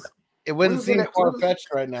 look at this. It wouldn't seem far-fetched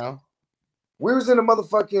right now. We was in a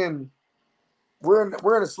motherfucking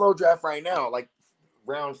we're in a slow draft right now, like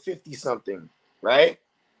round 50-something, right?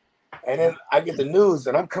 And then I get the news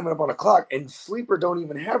and I'm coming up on the clock and Sleeper don't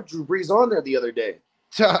even have Drew Brees on there the other day.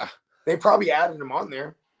 They probably added him on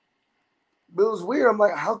there. But it was weird. I'm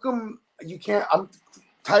like, how come you can't? I'm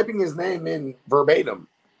typing his name in verbatim.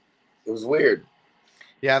 It was weird.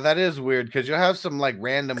 Yeah, that is weird because you'll have some like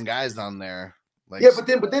random guys on there. Like, yeah,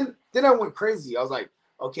 but then I went crazy. I was like,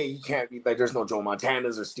 okay, you can't be like, there's no Joe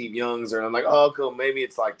Montanas or Steve Youngs, or I'm like, oh, cool, maybe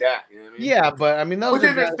it's like that. You know what I mean? Yeah, but I mean, those but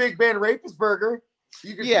then there's Big Ben Rapisberger.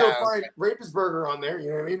 You can still find Rapisberger on there. You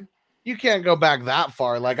know what I mean? You can't go back that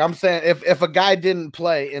far. Like I'm saying, if a guy didn't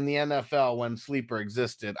play in the NFL when Sleeper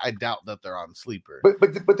existed, I doubt that they're on Sleeper.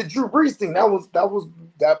 But the Drew Brees thing, that was I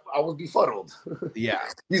was befuddled. Yeah,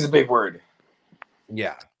 he's a big word.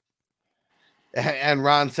 Yeah. And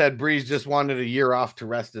Ron said Brees just wanted a year off to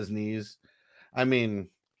rest his knees. I mean,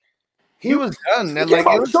 he was done. And like,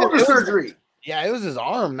 it was shoulder surgery. Yeah, it was his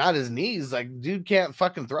arm, not his knees. Like, dude can't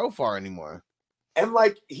fucking throw far anymore. And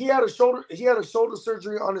like he had a shoulder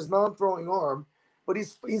surgery on his non-throwing arm, but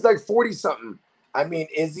he's like 40-something. I mean,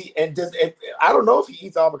 is he? And I don't know if he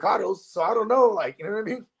eats avocados, so I don't know. Like, you know what I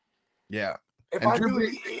mean? Yeah. If I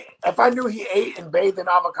knew he ate and bathed in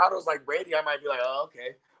avocados like Brady, I might be like, oh,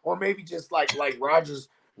 okay. Or maybe just like Rodgers.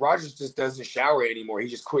 Rodgers just doesn't shower anymore. He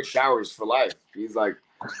just quit showers for life. He's like,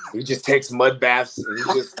 he just takes mud baths and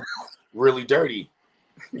he's just really dirty.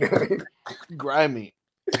 You know what I mean? Grimy.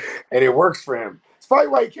 And it works for him. It's probably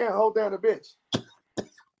why he can't hold down a bitch.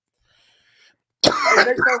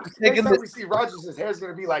 Next time we see Rodgers, his hair's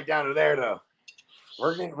gonna be like down to there though.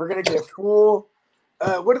 We're gonna get full.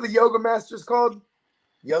 What are the yoga masters called?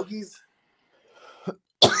 Yogis.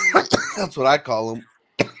 That's what I call them.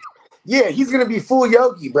 Yeah, he's gonna be full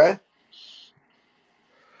yogi, bruh.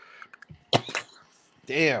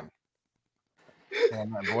 Damn. Man,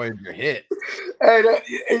 my Voyager hit. Hey,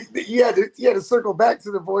 you had to circle back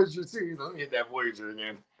to the Voyager too. Let me hit that Voyager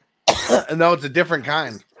again. No, it's a different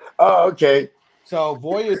kind. Oh, okay. So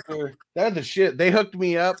Voyager, they're the shit. They hooked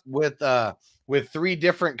me up with 3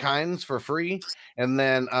 different kinds for free, and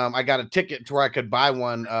then I got a ticket to where I could buy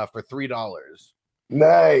one for $3.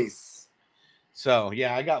 Nice. So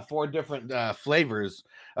yeah, I got 4 different flavors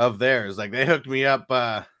of theirs. Like they hooked me up.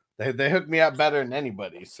 They hooked me up better than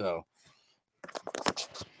anybody. So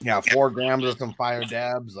yeah, 4 grams of some fire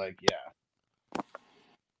dabs. Like yeah,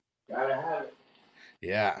 gotta have it.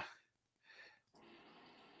 Yeah.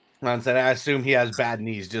 Ron said, I assume he has bad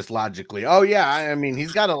knees just logically. Oh, yeah. I mean,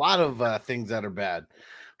 he's got a lot of things that are bad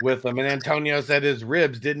with him. And Antonio said his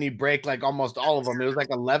ribs, didn't he break like almost all of them? It was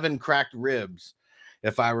like 11 cracked ribs,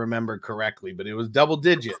 if I remember correctly, but it was double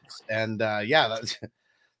digits. And yeah,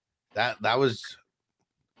 that was,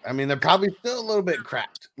 I mean, they're probably still a little bit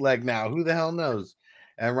cracked like now. Who the hell knows?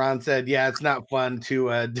 And Ron said, yeah, it's not fun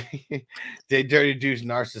to date dirty douche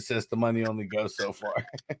narcissist. The money only goes so far.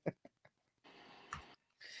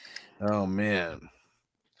 Oh, man.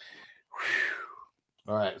 Whew.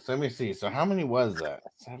 All right. So let me see. So how many was that?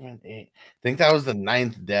 7, 8. I think that was the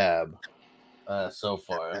 9th dab. so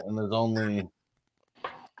far, and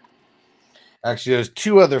there's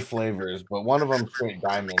 2 other flavors, but one of them straight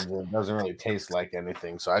diamonds. And it doesn't really taste like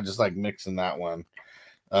anything, so I just like mixing that one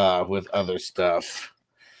with other stuff.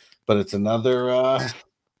 But it's another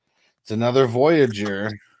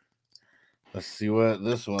Voyager. Let's see what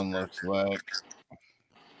this one looks like.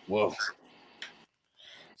 Whoa!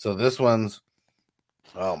 So this one's,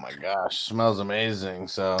 oh my gosh, smells amazing.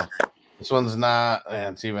 So this one's not,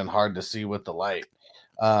 and it's even hard to see with the light.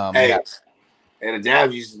 Hey. Yeah. And the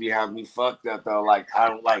dabs used to be having me fucked up though. Like I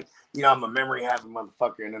don't like, I'm a memory having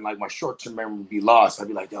motherfucker, and then like my short-term memory would be lost. I'd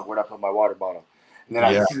be like, yo, where'd I put my water bottle? And then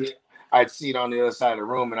I'd see it on the other side of the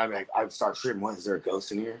room, and I'd start tripping. What, is there a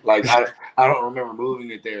ghost in here? Like I don't remember moving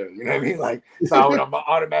it there. You know what I mean? Like so I would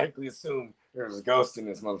automatically assume there's a ghost in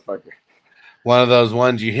this motherfucker. One of those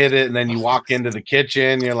ones you hit it, and then you walk into the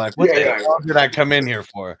kitchen. You're like, what the hell did I come in here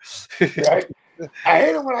for? Right? I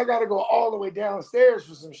hate it when I got to go all the way downstairs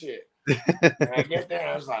for some shit. And I get there,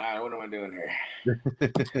 I was like, all right, what am I doing here?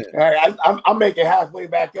 All right, I'm making halfway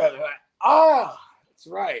back up. Like, that's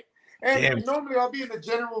right. And normally I'll be in the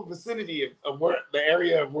general vicinity of where the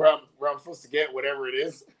area of where I'm supposed to get whatever it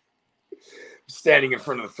is. Standing in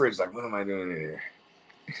front of the fridge, like, what am I doing here?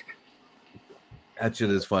 That shit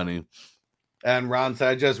is funny. And Ron said,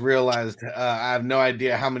 I just realized I have no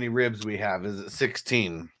idea how many ribs we have. Is it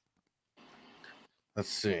 16? Let's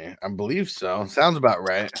see. I believe so. Sounds about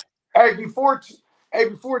right. Hey, before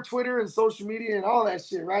Twitter and social media and all that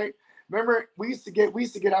shit, right? Remember, we used to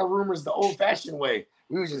get our rumors the old-fashioned way.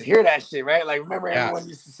 We would just hear that shit, right? Like, remember everyone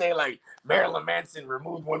used to say like Marilyn Manson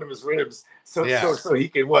removed one of his ribs so he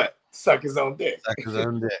could what? Suck his own dick. Suck his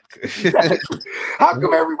own dick. How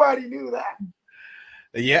come everybody knew that?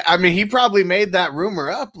 Yeah, I mean, he probably made that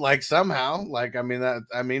rumor up, like somehow. Like, I mean,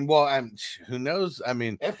 who knows? I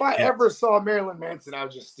mean, if I ever saw Marilyn Manson, I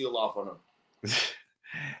would just steal off on him.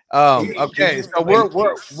 Okay, so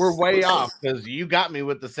we're way off because you got me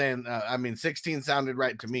with the saying. 16 sounded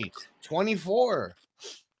right to me. 24.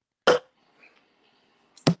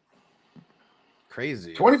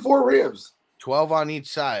 Crazy. 24 ribs. 12 on each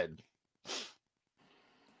side. It's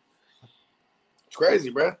crazy,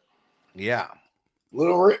 bro. Yeah.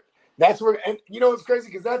 Little rib. That's where, and you know it's crazy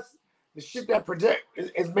because that's the shit that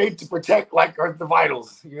is made to protect like the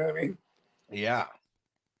vitals. You know what I mean? Yeah.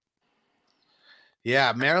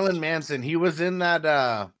 Yeah, Marilyn Manson. He was in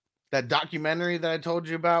that documentary that I told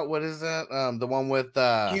you about. What is that? The one with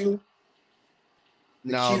Q.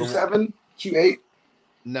 No, Q7, Q8.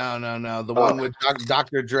 No. The one with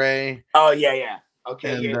Dr. Dre. Oh yeah.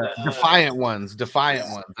 Okay. And, Defiant Ones. That's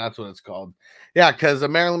what it's called. Yeah, because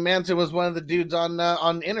Marilyn Manson was one of the dudes on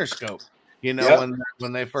Interscope. You know,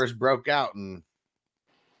 when they first broke out and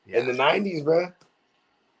in the 90s, bro.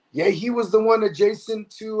 Yeah, he was the one adjacent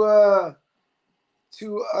to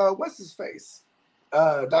what's his face,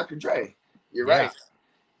 Dr. Dre. You're right,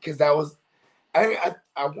 because that was. I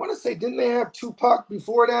want to say, didn't they have Tupac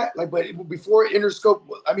before that? Like, but before Interscope,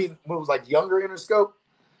 I mean, when it was like younger Interscope.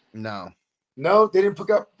 No, they didn't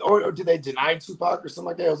pick up, or did they deny Tupac or something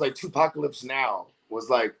like that? It was like Tupacalypse Now was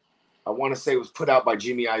like, I want to say it was put out by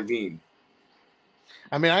Jimmy Iovine.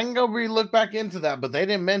 I mean, I can go look back into that, but they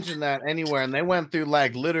didn't mention that anywhere, and they went through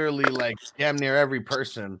like literally like damn near every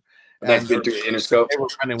person. That's been through Interscope. They were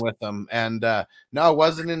running with them, and no, it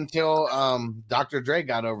wasn't until Dr. Dre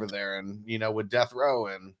got over there, and with Death Row,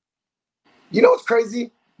 and you know what's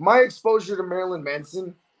crazy? My exposure to Marilyn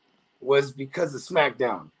Manson was because of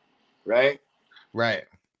SmackDown, right? Right.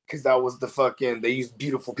 Because that was they used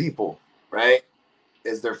Beautiful People, right?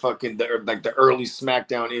 As their the early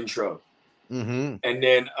SmackDown intro, and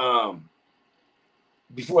then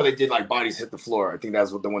before they did like Bodies Hit the Floor, I think that's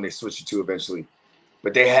the one they switched it to eventually.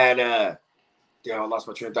 But they had I lost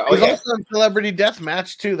my train of thought. Oh, yeah. Also Celebrity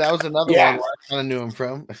Deathmatch too. That was another one where I kind of knew him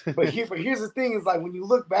from. but here's the thing: is like when you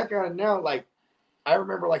look back on it now, like I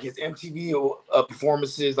remember like his MTV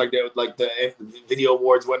performances, like the video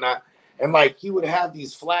awards, whatnot, and like he would have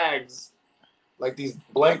these flags, like these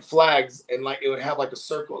blank flags, and like it would have like a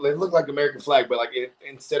circle. It looked like American flag, but like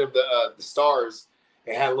instead of the stars,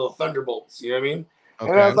 it had little thunderbolts. You know what I mean?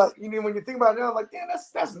 Okay. And I was like, when you think about it now, I'm like, damn,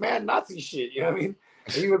 that's mad Nazi shit. You know what I mean?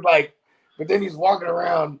 And he was like, but then he's walking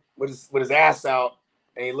around with his ass out,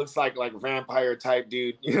 and he looks like a vampire type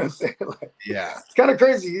dude. You know what I'm saying? Like, yeah, it's kind of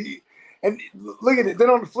crazy. And look at it. Then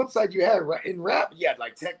on the flip side, you had in rap, you had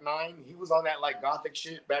like Tech Nine. He was on that like gothic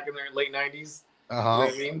shit back in the late 90s. You know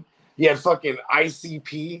what I mean? You had fucking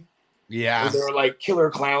ICP. Yeah, they were like killer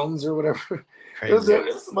clowns or whatever. It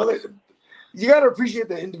was some other. You got to appreciate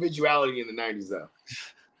the individuality in the 90s, though.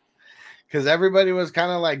 Because everybody was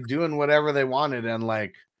kind of like doing whatever they wanted. And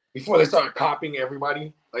like, Before they started copying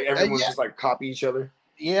everybody, like everyone yeah. just like copy each other.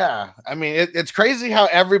 Yeah, I mean it's crazy how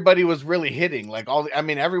everybody was really hitting. Like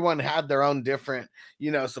everyone had their own different,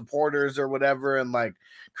 supporters or whatever, and like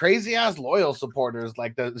crazy ass loyal supporters.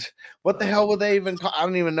 Like what the hell would they even call? I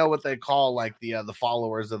don't even know what they call like the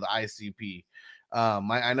followers of the ICP.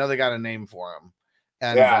 I know they got a name for them,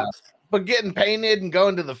 and but getting painted and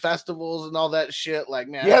going to the festivals and all that shit, like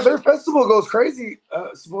man, yeah, their festival goes crazy.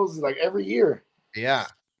 Supposedly, like every year. Yeah,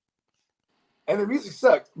 and the music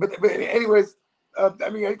sucked. But anyways. I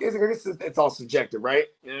mean, I guess it's all subjective, right?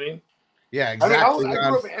 You know what I mean? Yeah, exactly. I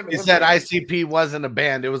grew up in Eminem. You said ICP wasn't a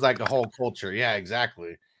band; it was like a whole culture. Yeah,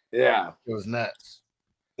 exactly. Yeah, it was nuts.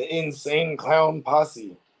 The Insane Clown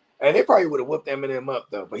Posse, and they probably would have whooped Eminem up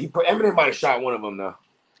though. But Eminem might have shot one of them though.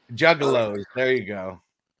 Juggalos. There you go.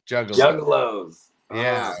 Juggalos.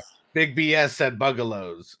 Yeah. Big BS said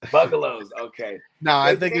Buggalos. Buggalos. Okay. No,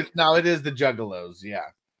 I think it is the Juggalos. Yeah.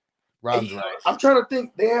 Ron's right. I'm trying to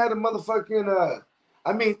think. They had a motherfucking.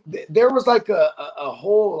 I mean, there was like a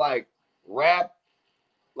whole like rap,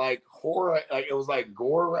 like horror, like it was like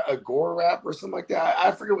a gore rap or something like that.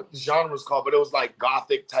 I forget what the genre was called, but it was like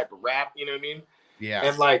gothic type of rap. You know what I mean? Yeah.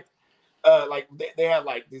 And like they had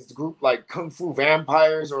like this group like Kung Fu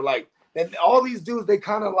Vampires or like and all these dudes. They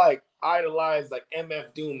kind of like idolize like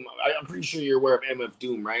MF Doom. I'm pretty sure you're aware of MF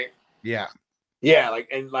Doom, right? Yeah. Yeah. Like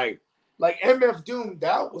MF Doom,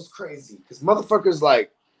 that was crazy because motherfuckers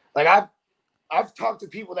like I've talked to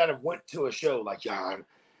people that have went to a show like and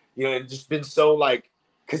just been so like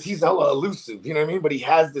because he's hella elusive, you know what I mean? But he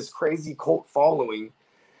has this crazy cult following,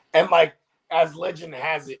 and like as legend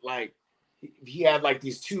has it, like he had like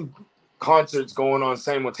these 2 concerts going on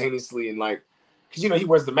simultaneously, and like because he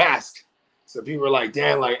wears the mask, so people were like,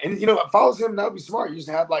 damn, like and if it follows him, that would be smart. You just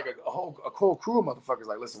have like a whole crew of motherfuckers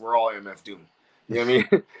like, listen, we're all MF Doom. You know what I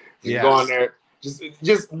mean? You go on there, just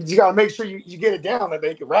you gotta make sure you get it down that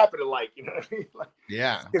they can rap it alike. You know what I mean? Like,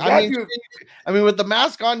 yeah. I mean, with the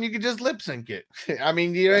mask on, you can just lip sync it. I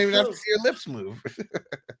mean, you don't even have to see your lips move.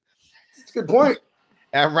 That's a good point.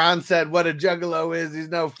 And Ron said, "What a juggalo is? He's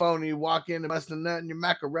no phony. You walk in and must have nut in your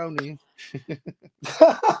macaroni."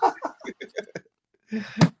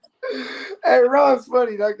 Hey, Ron's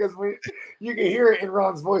funny though, because you can hear it in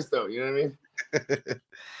Ron's voice though. You know what I mean?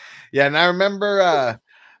 Yeah, and I remember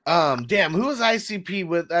damn, who was ICP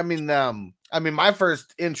with? I mean, my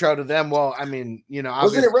first intro to them, well, I mean,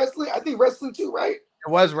 was it wrestling? I think wrestling too, right? It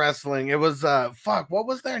was wrestling. It was what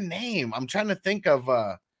was their name? I'm trying to think of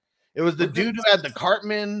it was the dude who had the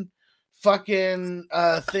Cartman fucking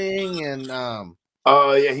thing, and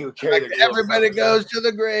oh yeah, he would carry like everybody goes to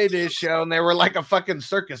the greatest show, and they were like a fucking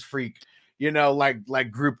circus freak,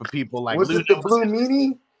 like group of people. Like was it the Blue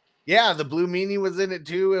Meanie? Yeah, the Blue Meanie was in it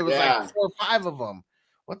too. It was like 4 or 5 of them.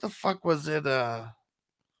 What the fuck was it?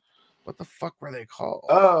 What the fuck were they called?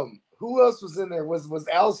 Who else was in there? Was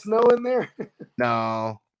Al Snow in there?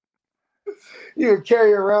 No. You would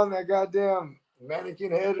carry around that goddamn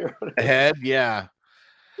mannequin head or whatever. Head, yeah.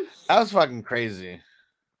 That was fucking crazy.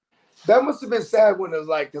 That must have been sad when it was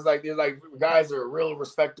like, because like they're like guys that are real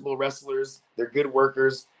respectable wrestlers, they're good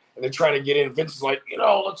workers, and they're trying to get in. Vince is like,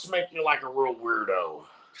 let's make you like a real weirdo.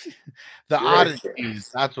 The Oddities,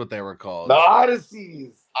 that's what they were called. The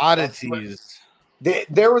Oddities.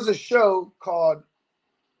 There was a show called,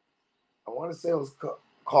 I want to say it was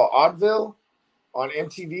called Oddville on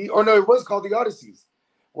MTV. Or no, it was called The Odysseys.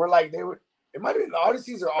 Where like it might have been The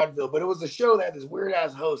Odysseys or Oddville, but it was a show that had this weird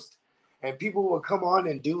ass host, and people would come on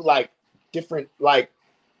and do like different like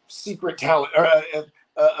secret talent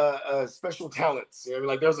or special talents. You know what I mean?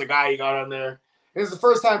 Like there was a guy he got on there. It was the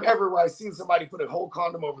first time ever where I seen somebody put a whole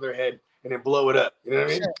condom over their head and then blow it up. You know what I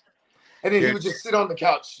mean? And then he would just sit on the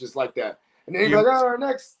couch just like that. And then he'd be like, our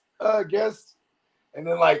next guest. And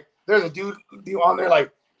then like there's a dude on there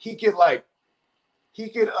like he could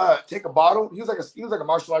take a bottle. He was like a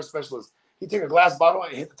martial arts specialist. He'd take a glass bottle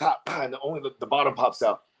and hit the top, and only the bottom pops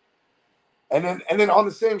out. And then on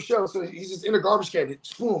the same show, so he's just in a garbage can,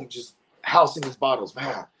 boom, just housing his bottles.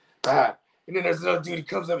 And then there's another dude who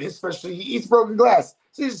comes up, his specialty, he eats broken glass.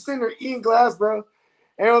 So he's just sitting there eating glass, bro.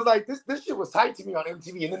 And it was like this shit was tight to me on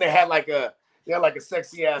MTV. And then they had like a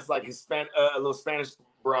sexy ass like a little Spanish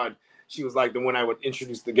broad. She was like the one I would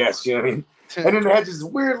introduce the guests, you know what I mean? And then they had this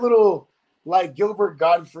weird little like Gilbert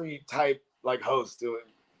Gottfried type like host doing.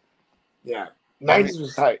 Yeah. 90s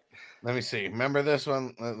was tight. Let me see. Remember this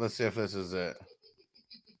one? Let's see if this is it.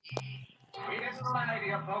 We didn't lie to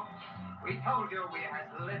you, folks. We told you we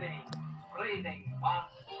had living, breathing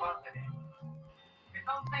monstrosity. You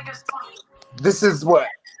don't think it's funny. This is what?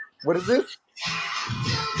 What is this?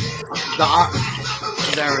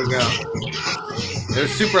 There we go. It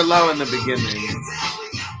was super low in the beginning.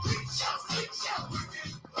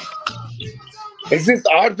 Is this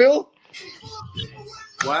Oddville?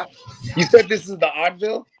 What? You said this is the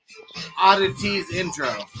Oddville? Oddities intro.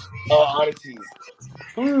 Oh, Oddities.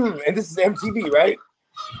 And this is MTV, right?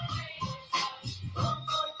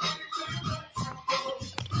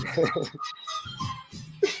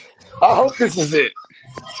 I hope this is it.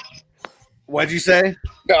 What'd you say?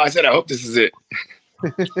 No, I said I hope this is it.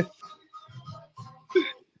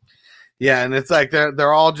 Yeah, and it's like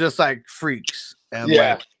they're all just like freaks, and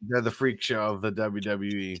Yeah. like they're the freak show of the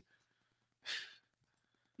WWE.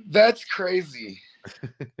 That's crazy.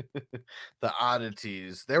 The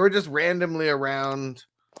Oddities. They were just randomly around,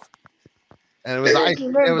 and it was I'm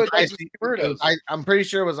pretty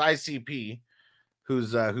sure it was ICP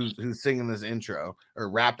who's singing this intro or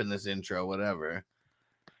rapping this intro, whatever.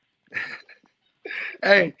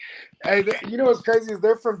 Hey, you know what's crazy is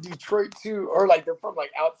they're from Detroit too, or like they're from like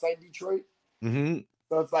outside Detroit. Mm-hmm.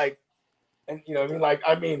 So it's like, and you know what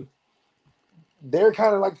I mean, they're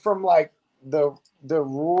kind of like from like the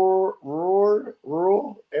rural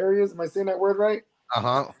areas. Am I saying that word right?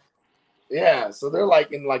 Uh-huh. Yeah, so they're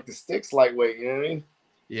like in like the sticks lightweight, you know what I mean?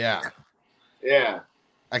 Yeah. Yeah.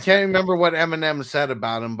 I can't remember what Eminem said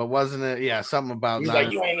about him, but wasn't it? Yeah, something about. He's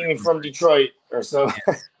like, you ain't even from Detroit or so.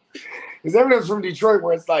 Because Eminem's from Detroit,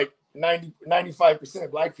 where it's like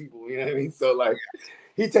 95% black people. You know what I mean? So like,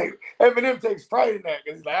 Eminem takes pride in that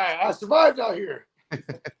because he's like, I survived out here.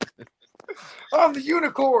 I'm the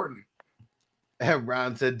unicorn. And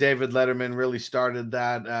Ron said David Letterman really started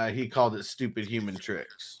that. He called it stupid human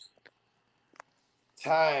tricks.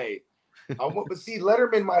 Tight. But see,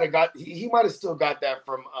 Letterman might have got. He might have still got that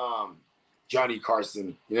from Johnny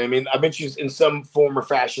Carson. You know what I mean? I bet you in some form or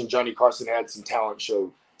fashion, Johnny Carson had some talent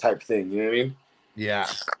show type thing. You know what I mean? Yeah.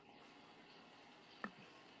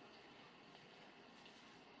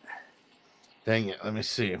 Dang it. Let me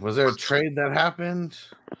see. Was there a trade that happened?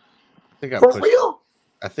 I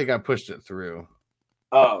think I pushed it through.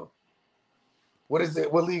 Oh. What is it?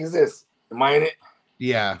 What league is this? Am I in it?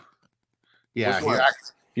 Yeah. Yeah.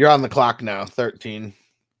 You're on the clock now. 13.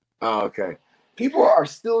 Oh, okay. People are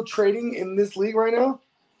still trading in this league right now?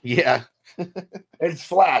 Yeah. It's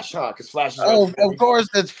Flash, huh? Because Flash is of course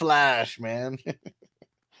it's Flash, man.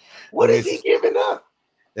 What is he giving up?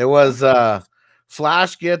 It was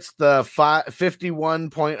Flash gets the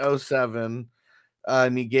 51.07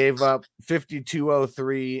 and he gave up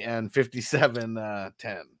 52.03 and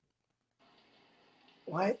 57.10.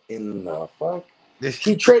 What in the fuck?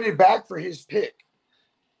 He traded back for his pick.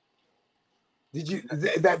 Did you?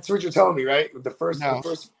 That's what you're telling me, right? The first.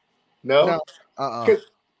 No.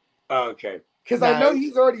 Okay. Because I know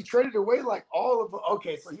he's already traded away like all of.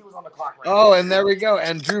 Okay, so he was on the clock right now. And there we go.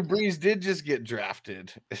 And Drew Brees did just get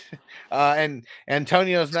drafted, and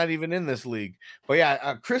Antonio's not even in this league. But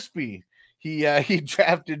yeah, Crispy, he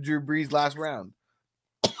drafted Drew Brees last round.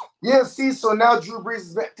 Yeah. See, so now Drew Brees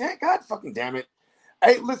is back. God fucking damn it!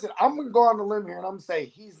 Hey, listen, I'm gonna go on the limb here and I'm gonna say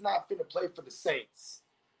he's not gonna play for the Saints.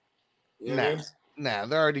 You know Nah,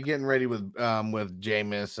 they're already getting ready with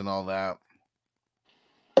Jameis and all that.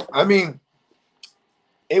 I mean,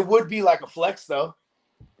 it would be like a flex though.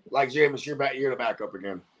 Like Jameis, you're the backup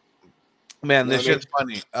again. Man, this shit's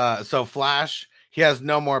funny. So Flash, he has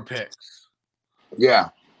no more picks. Yeah.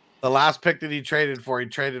 The last pick that he traded for, he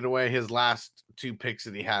traded away his last 2 picks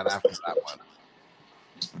that he had after that one.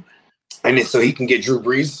 And so he can get Drew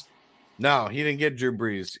Brees? No, he didn't get Drew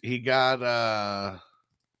Brees. He got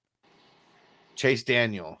Chase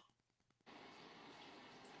Daniel.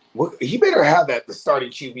 Well, he better have the starting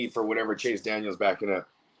QB for whatever Chase Daniel's backing up.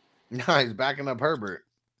 No, he's backing up Herbert.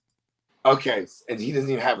 Okay, and he doesn't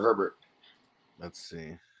even have Herbert. Let's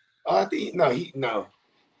see.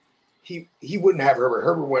 He wouldn't have Herbert.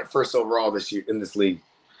 Herbert went first overall this year in this league.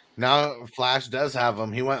 Now Flash does have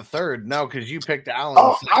him. He went third. No, because you picked Allen.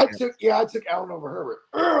 Oh, I took Allen over Herbert.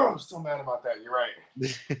 I'm still mad about that. You're right.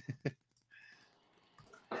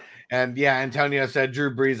 And yeah, Antonio said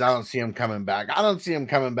Drew Brees, I don't see him coming back. I don't see him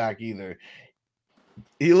coming back either.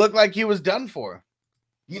 He looked like he was done for.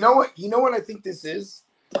 You know what? You know what I think this is?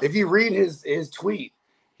 If you read his tweet,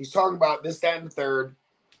 he's talking about this, that, and the third.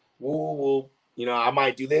 Woo. You know, I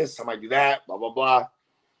might do this, I might do that, blah, blah, blah.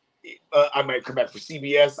 I might come back for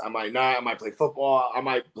CBS. I might not. I might play football. I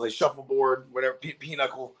might play shuffleboard, whatever,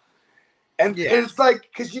 pinochle. And it's like,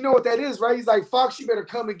 because you know what that is, right? He's like, Fox, you better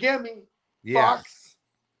come and get me, Fox.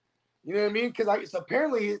 You know what I mean? Because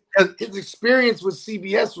apparently his experience with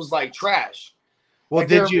CBS was like trash. Well,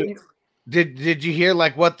 like did you hear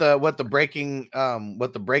like what the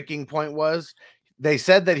breaking point was? They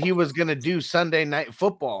said that he was going to do Sunday Night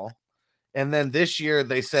Football And then this year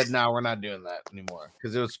they said, no, we're not doing that anymore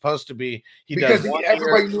because it was supposed to be because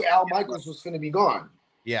everybody knew Al Michaels was going to be gone.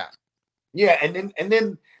 Yeah, yeah, and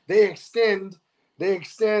then they extend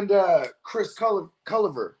Chris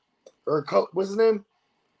Culliver or what's his name?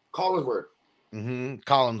 Collinsworth.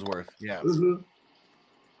 Collinsworth. Yeah. Mm-hmm.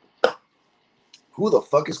 Who the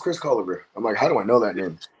fuck is Chris Culliver? I'm like, how do I know that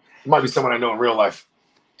name? It might be someone I know in real life.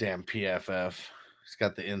 Damn PFF. He's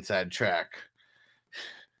got the inside track.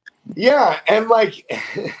 Yeah, and like,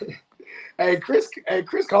 hey, Chris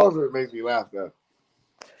Collinsworth makes me laugh though.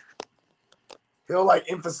 He'll like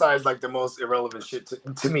emphasize like the most irrelevant shit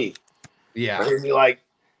to me. Yeah, but he'd be like,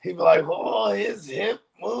 oh, his hip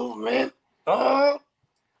movement. Oh,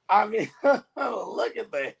 I mean, look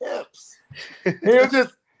at the hips.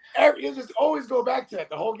 He'll just always go back to that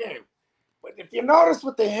the whole game. But if you notice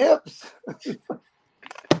with the hips,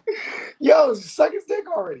 yo, suck his dick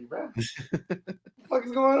already, man. What the fuck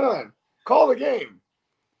is going on? Call the game.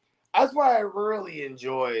 That's why I really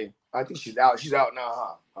enjoy. I think she's out. She's out now,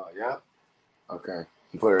 huh? Oh yeah. Okay.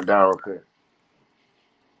 You put her down real quick.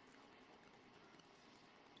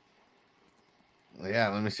 Yeah,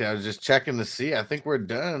 let me see. I was just checking to see. I think we're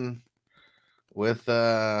done with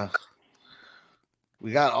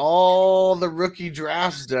we got all the rookie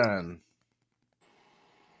drafts done.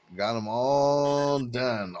 Got them all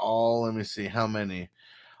done. Let me see how many.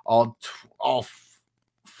 All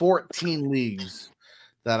 14 leagues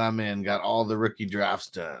that I'm in got all the rookie drafts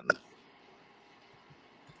done.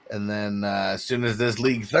 And then as soon as this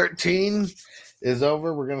league 13 is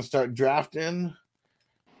over, we're going to start drafting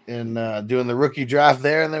and doing the rookie draft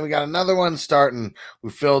there. And then we got another one starting. We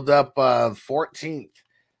filled up 14th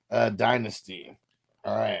dynasty.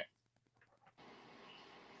 All right.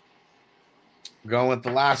 Going with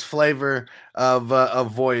the last flavor of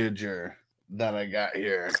Voyager that I got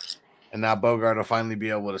here. And now Bogart will finally be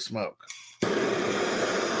able to smoke.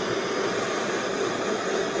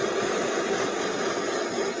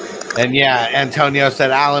 And yeah, Antonio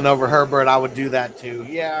said Allen over Herbert. I would do that too.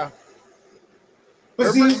 Yeah.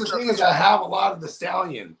 But see, the thing is, I have a lot of the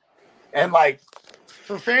Stallion. And like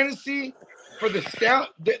for fantasy, for the Stallion,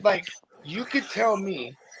 like you could tell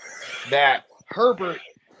me that Herbert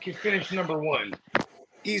can finish number one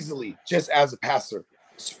easily just as a passer.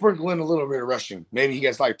 Sprinkle in a little bit of rushing. Maybe he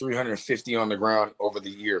gets like 350 on the ground over the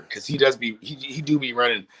year because he do be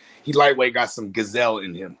running. He lightweight got some gazelle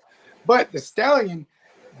in him. But the Stallion,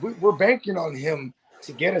 we're banking on him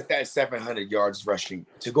to get us that 700 yards rushing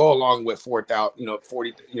to go along with 4,000,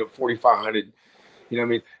 4,500. You know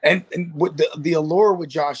what I mean? And what the allure with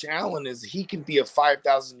Josh Allen is he can be a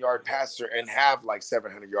 5,000 yard passer and have like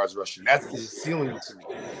 700 yards rushing. That's the ceiling to me.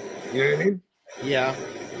 You know what I mean? Yeah.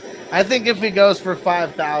 I think if he goes for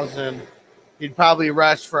 5,000, he'd probably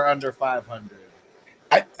rush for under 500.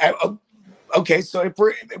 Okay, so if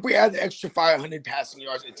we add the extra 500 passing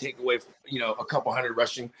yards and take away, a couple hundred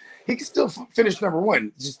rushing, he can still finish number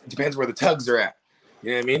one. It just depends where the tugs are at.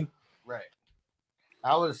 You know what I mean? Right.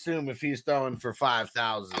 I would assume if he's throwing for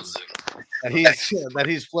 5,000, that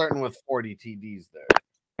he's flirting with 40 TDs there.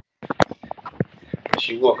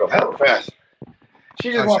 She woke up hella fast.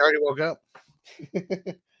 She already woke up.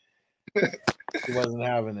 She wasn't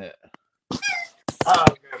having it. Oh,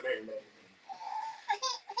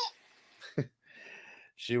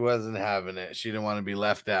 she wasn't having it. She didn't want to be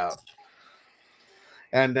left out.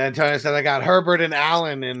 And Antonio said, I got Herbert and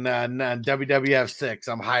Allen in WWF 6.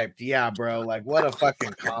 I'm hyped. Yeah, bro. Like, what a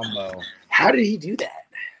fucking combo. How did he do that?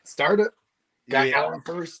 Startup? Got Allen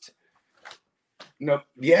first? No,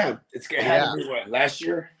 yeah. It's going to have to be what, last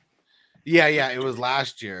year? Yeah, it was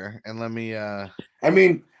last year. And let me I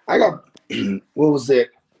mean, I got what was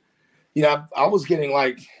it? I was getting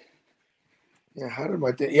like how did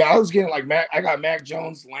I think? Yeah, I was getting like I got Mac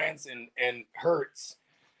Jones, Lance, and Hurts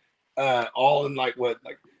all in like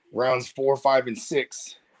rounds 4, 5, and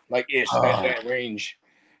 6, like ish, that range.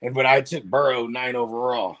 But I took Burrow 9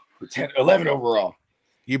 overall, 11 overall.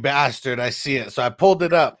 You bastard, I see it. So I pulled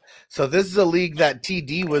it up. So this is a league that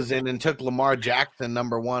TD was in and took Lamar Jackson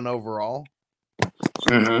number 1 overall.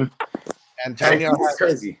 Mm-hmm. Antonio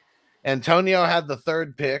had the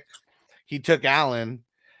 3rd pick. He took Allen.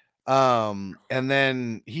 And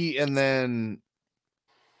then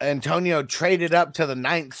Antonio traded up to the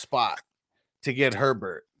 9th spot to get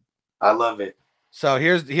Herbert. I love it. So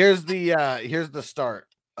here's the start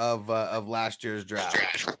of last year's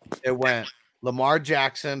draft. It went Lamar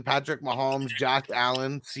Jackson, Patrick Mahomes, Josh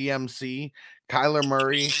Allen, CMC, Kyler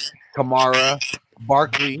Murray, Kamara,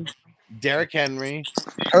 Barkley, Derrick Henry,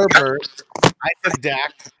 Herbert, Isaac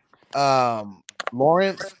Dak,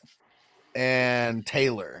 Lawrence, and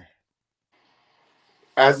Taylor.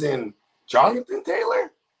 As in Jonathan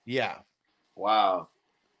Taylor? Yeah. Wow.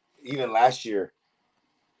 Even last year.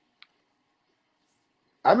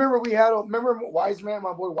 I remember remember Wiseman,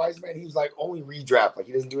 my boy Wiseman, he was like only redraft. Like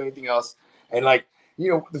he doesn't do anything else. And like,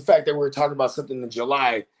 the fact that we were talking about something in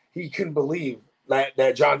July, he couldn't believe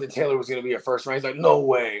that Jonathan Taylor was going to be a first round. He's like, no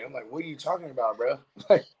way. I'm like, what are you talking about, bro?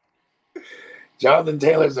 Like, Jonathan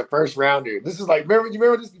Taylor's a first rounder. This is like, you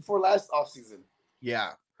remember this before last offseason?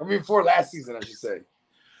 Yeah. I mean, before last season, I should say.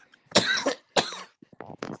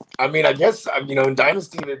 I mean, I guess, in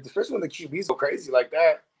Dynasty, especially when the QBs go crazy like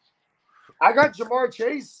that. I got Jamar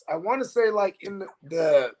Chase. I want to say like in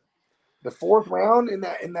the fourth round in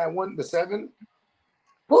that one, the 7.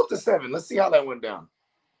 Both the 7. Let's see how that went down.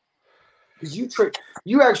 Because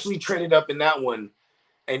you actually traded up in that one,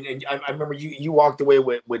 and I remember you walked away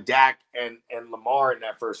with Dak and Lamar in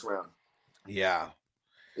that first round. Yeah.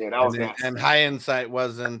 Yeah, that was nasty. And High Insight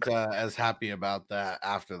wasn't as happy about that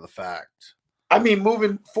after the fact. I mean,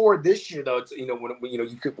 moving forward this year, though, it's, when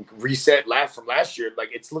you could reset from last year, like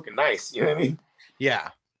it's looking nice. You know what I mean? Yeah.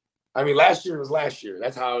 I mean, last year was last year.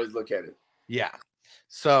 That's how I always look at it. Yeah.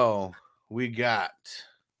 So we got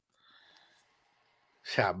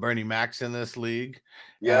Bernie Mac's in this league.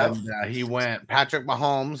 Yeah. And he went Patrick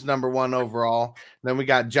Mahomes, number 1 overall. Then we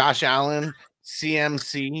got Josh Allen,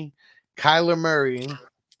 CMC, Kyler Murray.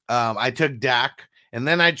 I took Dak, and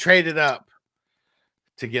then I traded up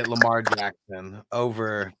to get Lamar Jackson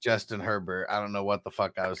over Justin Herbert. I don't know what the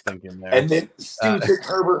fuck I was thinking there. And then Stu took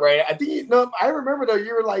Herbert, right? I think I remember though.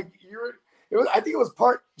 You were like, I think it was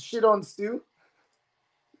part shit on Stu.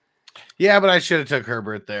 Yeah, but I should have took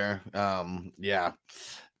Herbert there. Yeah,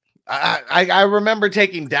 I remember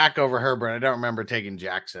taking Dak over Herbert. I don't remember taking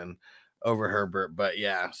Jackson over Herbert, but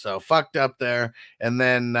yeah, so fucked up there. And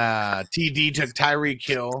then TD took Tyreek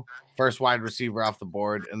Hill, first wide receiver off the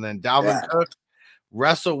board, and then Dalvin Cook,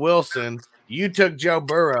 Russell Wilson. You took Joe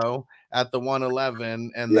Burrow at the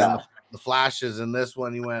 111, and then the flashes in this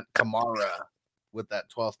one, you went Kamara with that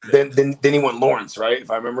 12th pick. Then he went Lawrence, right?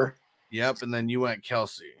 If I remember. Yep, and then you went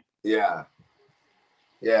Kelsey. Yeah,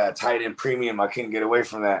 tight end premium. I couldn't get away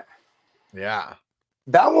from that. Yeah,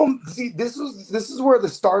 that one. See, this is where the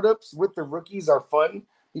startups with the rookies are fun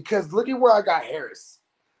because look at where I got Harris.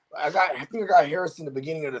 I think I got Harris in the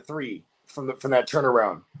beginning of the 3 from that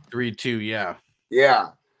turnaround. 3-2, yeah. Yeah.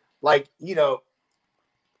 Like, in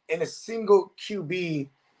a single QB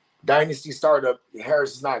dynasty startup,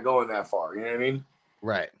 Harris is not going that far. You know what I mean?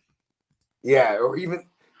 Right. Yeah. Or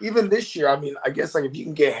even this year, I mean, I guess like if you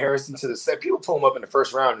can get Harris into the set, people pull him up in the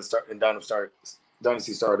first round and start in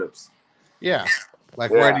dynasty startups. Yeah. Like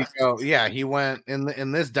where did he go? Yeah, he went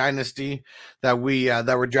in this dynasty that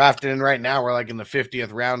we're drafted in right now. We're like in the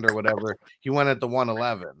 50th round or whatever. He went at the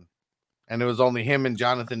 111. And it was only him and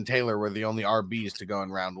Jonathan Taylor were the only RBs to go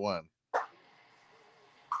in round 1.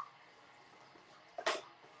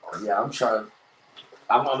 Yeah,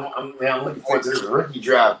 I'm looking forward to this rookie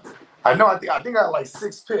draft. I know. I think I got like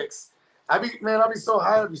 6 picks. I'll be so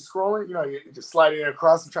high. I'll be scrolling. You just sliding it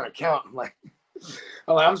across. I'm trying to count.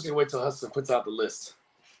 I'm just gonna wait till Hudson puts out the list.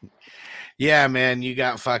 Yeah, man. You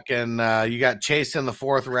got you got Chase in the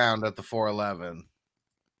 4th round at the 411.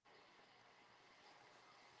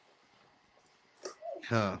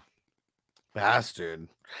 Huh. Bastard.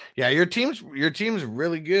 Yeah, your team's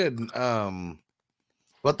really good.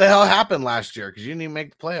 What the hell happened last year? Because you didn't even make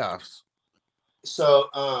the playoffs. So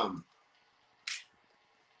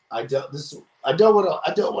I dealt with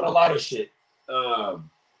a lot of shit. What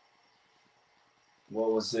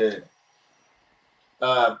was it?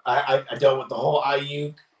 I dealt with the whole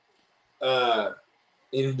Ayuk.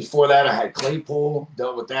 Even before that, I had Claypool.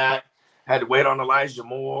 Dealt with that. Had to wait on Elijah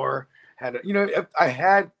Moore. I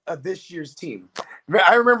had this year's team.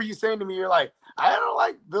 I remember you saying to me, you're like, I don't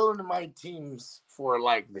like building my teams for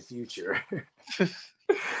like the future.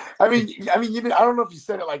 I mean, I don't know if you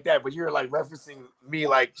said it like that, but you're like referencing me,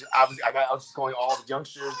 like I was just going all the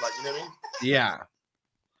youngsters, like you know what I mean? Yeah.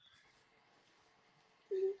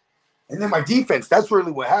 And then my defense, that's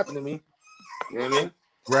really what happened to me. You know what I mean?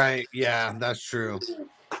 Right. Yeah, that's true.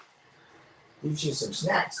 Eat you some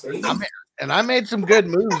snacks, baby. And I made some good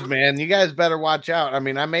moves, man. You guys better watch out. I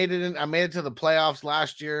mean, I made it to the playoffs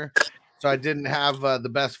last year, so I didn't have the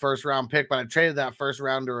best first round pick, but I traded that first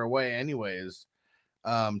rounder away anyways,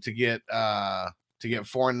 to get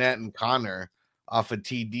Fournette and Connor off of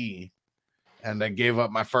TD, and I gave up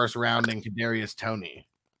my first round in Kadarius Toney.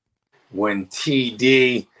 When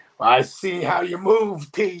TD, I see how you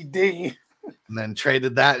move, TD, and then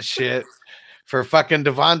traded that shit for fucking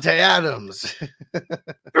Devontae Adams.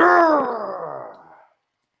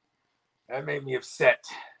 That made me upset.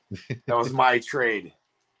 That was my trade.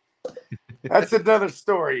 That's another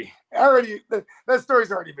story. That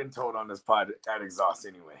story's already been told on this pod at Exhaust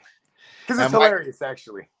anyway. Because it's hilarious,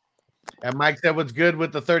 actually. And Mike said, "What's good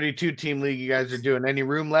with the 32 team league you guys are doing? Any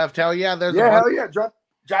room left? Hell yeah, there's hell yeah.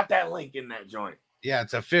 Drop that link in that joint. Yeah,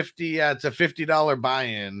 it's a $50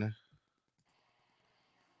 buy-in.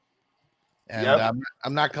 And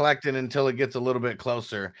I'm not collecting until it gets a little bit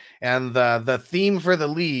closer. And the theme for the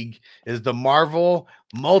league is the Marvel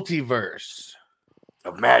Multiverse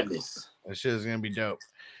of Madness. This shit is gonna be dope.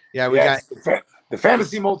 Yeah, we got the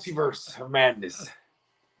fantasy multiverse of madness.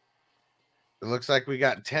 It looks like we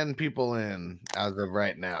got 10 people in as of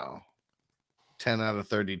right now. 10 out of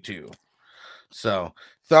 32. So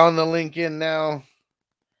throwing the link in now.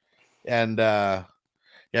 And yeah,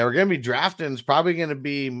 we're gonna be drafting. It's probably gonna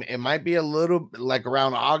be, it might be a little like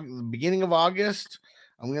around the beginning of August,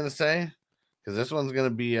 I'm gonna say, because this one's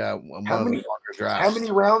gonna be one of the longer drafts. How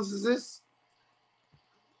many rounds is this?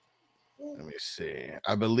 Let me see.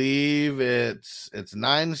 I believe it's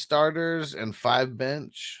 9 starters and 5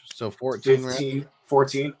 bench, so 14 rounds.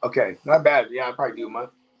 14. Okay, not bad. Yeah, I'd probably do mine.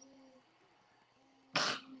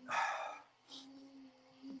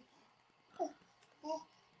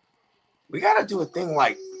 We gotta do a thing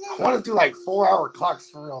like, I want to do like 4-hour clocks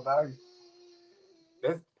for real, dog.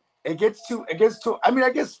 It gets to. I mean,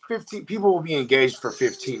 I guess 15 people will be engaged for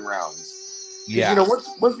 15 rounds. Yeah, you know,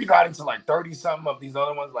 once we got into like 30 something of these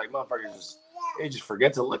other ones, like motherfuckers they just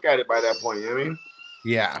forget to look at it by that point. You know what I mean?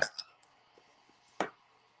 Yeah.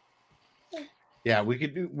 Yeah, we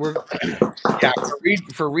could do.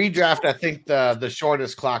 For redraft. I think the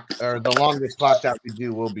shortest clock or the longest clock that we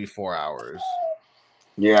do will be 4 hours.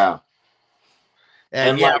 Yeah.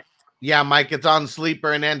 And yeah, Mike, it's on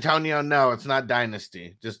Sleeper and Antonio. No, it's not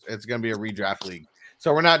Dynasty. Just it's gonna be a redraft league.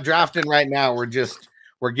 So we're not drafting right now.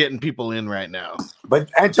 We're getting people in right now. But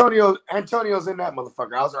Antonio's in that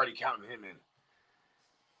motherfucker. I was already counting him in.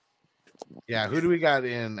 Yeah, who do we got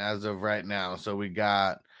in as of right now? So we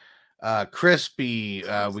got Crispy,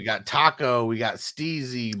 we got Taco, we got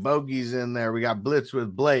Steezy, Bogey's in there, we got Blitz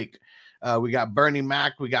with Blake, we got Bernie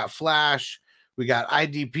Mac, we got Flash, we got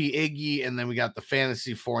IDP Iggy, and then we got the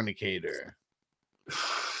Fantasy Fornicator.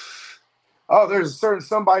 Oh, there's a certain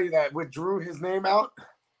somebody that withdrew his name out.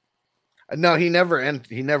 No, he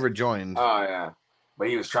never joined. Oh yeah, but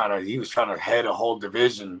he was trying to head a whole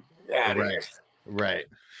division. Yeah, right.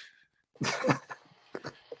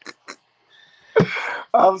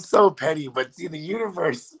 I'm so petty, but see, the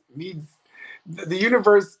universe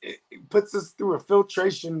puts us through a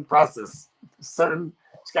filtration process. It's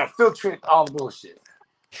got to filtrate all the bullshit.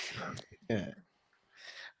 Yeah.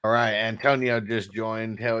 All right, Antonio just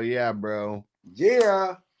joined. Hell yeah, bro.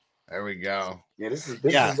 Yeah. There we go. Yeah, this is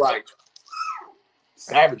like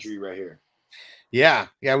savagery right here. Yeah,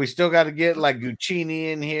 we still got to get like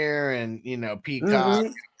Guccini in here, and Peacock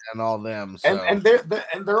and all them. So. And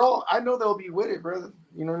they're all. I know they'll be with it, brother.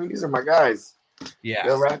 You know what I mean? These are my guys. Yeah,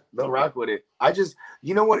 they'll rock with it. I just,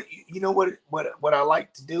 what I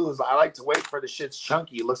like to do is I like to wait for the shit's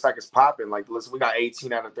chunky. It looks like it's popping. Like, listen, we got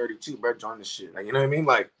 18 out of 32, bro. Join the shit. Like, you know what I mean?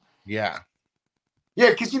 Like, yeah,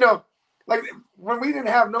 because like when we didn't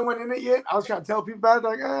have no one in it yet, I was trying to tell people about it,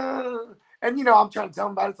 like, and I'm trying to tell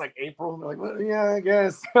them about it. It's like April. They're like, well, yeah, I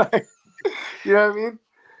guess. You know what I mean?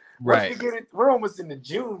 Right. We're almost into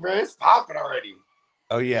June, bro. It's popping already.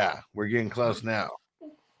 Oh yeah, we're getting close now.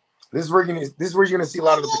 This is where you're gonna see a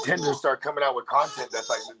lot of the pretenders start coming out with content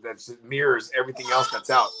that mirrors everything else that's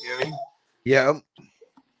out. You know what I mean? Yeah.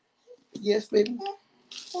 Yes, baby.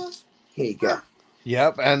 Here you go.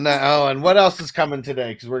 Yep. And and what else is coming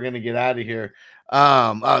today? Because we're gonna get out of here.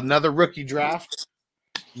 Another rookie draft.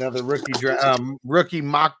 Rookie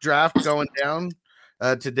mock draft going down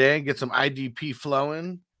today. Get some IDP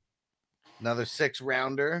flowing. Another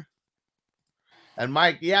 6-rounder. And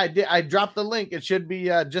Mike, yeah, I dropped the link. It should be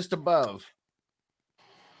just above.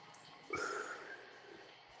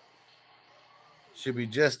 Should be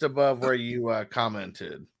just above where you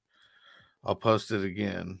commented. I'll post it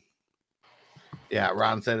again. Yeah,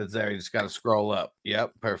 Ron said it's there. You just got to scroll up.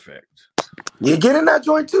 Yep, perfect. You get in that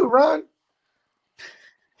joint too, Ron.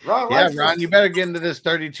 Ron, you better get into this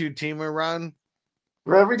 32-teamer, Ron.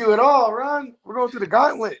 We do it all, Ron. We're going through the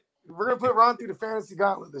gauntlet. We're gonna put Ron through the fantasy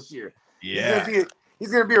gauntlet this year. Yeah,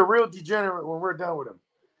 he's gonna be a real degenerate when we're done with him.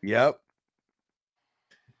 Yep.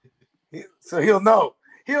 So he'll know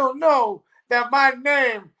that my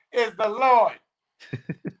name is the Lord.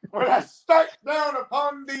 When I strike down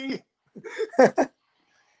upon thee.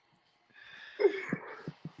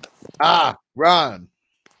 Ron,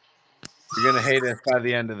 you're gonna hate us by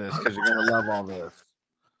the end of this because you're gonna love all this,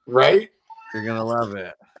 right? You're gonna love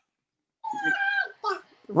it.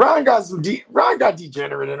 Ron got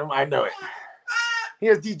degenerate in him. I know it. He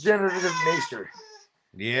has degenerative nature.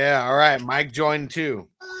 Yeah. All right. Mike joined too.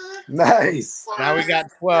 Nice. Now we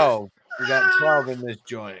got 12. We got 12 in this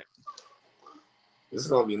joint. This is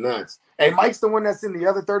gonna be nuts. Hey, Mike's the one that's in the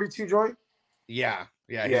other 32 joint? Yeah.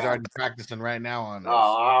 He's already practicing right now on this.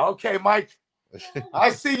 Oh, okay, Mike.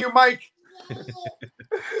 I see you, Mike.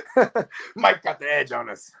 Mike got the edge on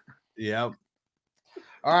us. Yep.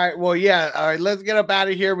 All right. Well, yeah. All right. Let's get up out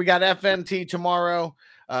of here. We got FNT tomorrow.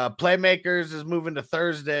 Playmakers is moving to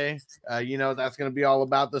Thursday. You know that's going to be all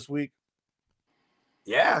about this week.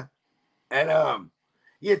 Yeah. And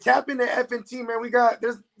tap into FNT, man. We got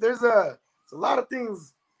there's a lot of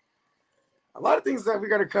things that we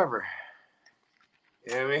got to cover.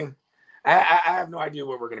 You know what I mean? I have no idea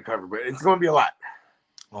what we're going to cover, but it's going to be a lot.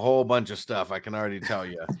 A whole bunch of stuff, I can already tell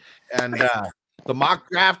you. And the mock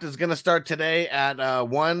draft is going to start today at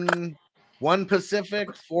 1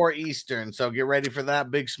 Pacific, 4 Eastern. So get ready for that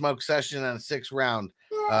big smoke session and a 6-round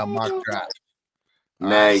mock draft.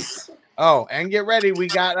 Nice. Oh, and get ready. We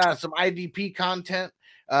got some IDP content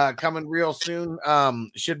coming real soon.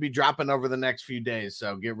 Should be dropping over the next few days.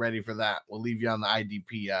 So get ready for that. We'll leave you on the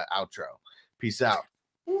IDP outro. Peace out.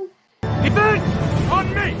 Defense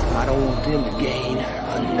on me. I don't want them to gain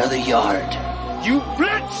another yard. You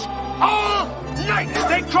blitz all night. If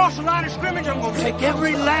they cross the line of scrimmage, I'm going to take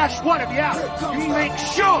every last one of you out. You make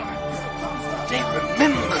sure they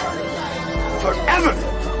remember forever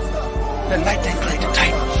the night they played the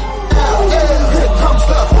Titans. Here comes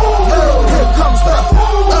the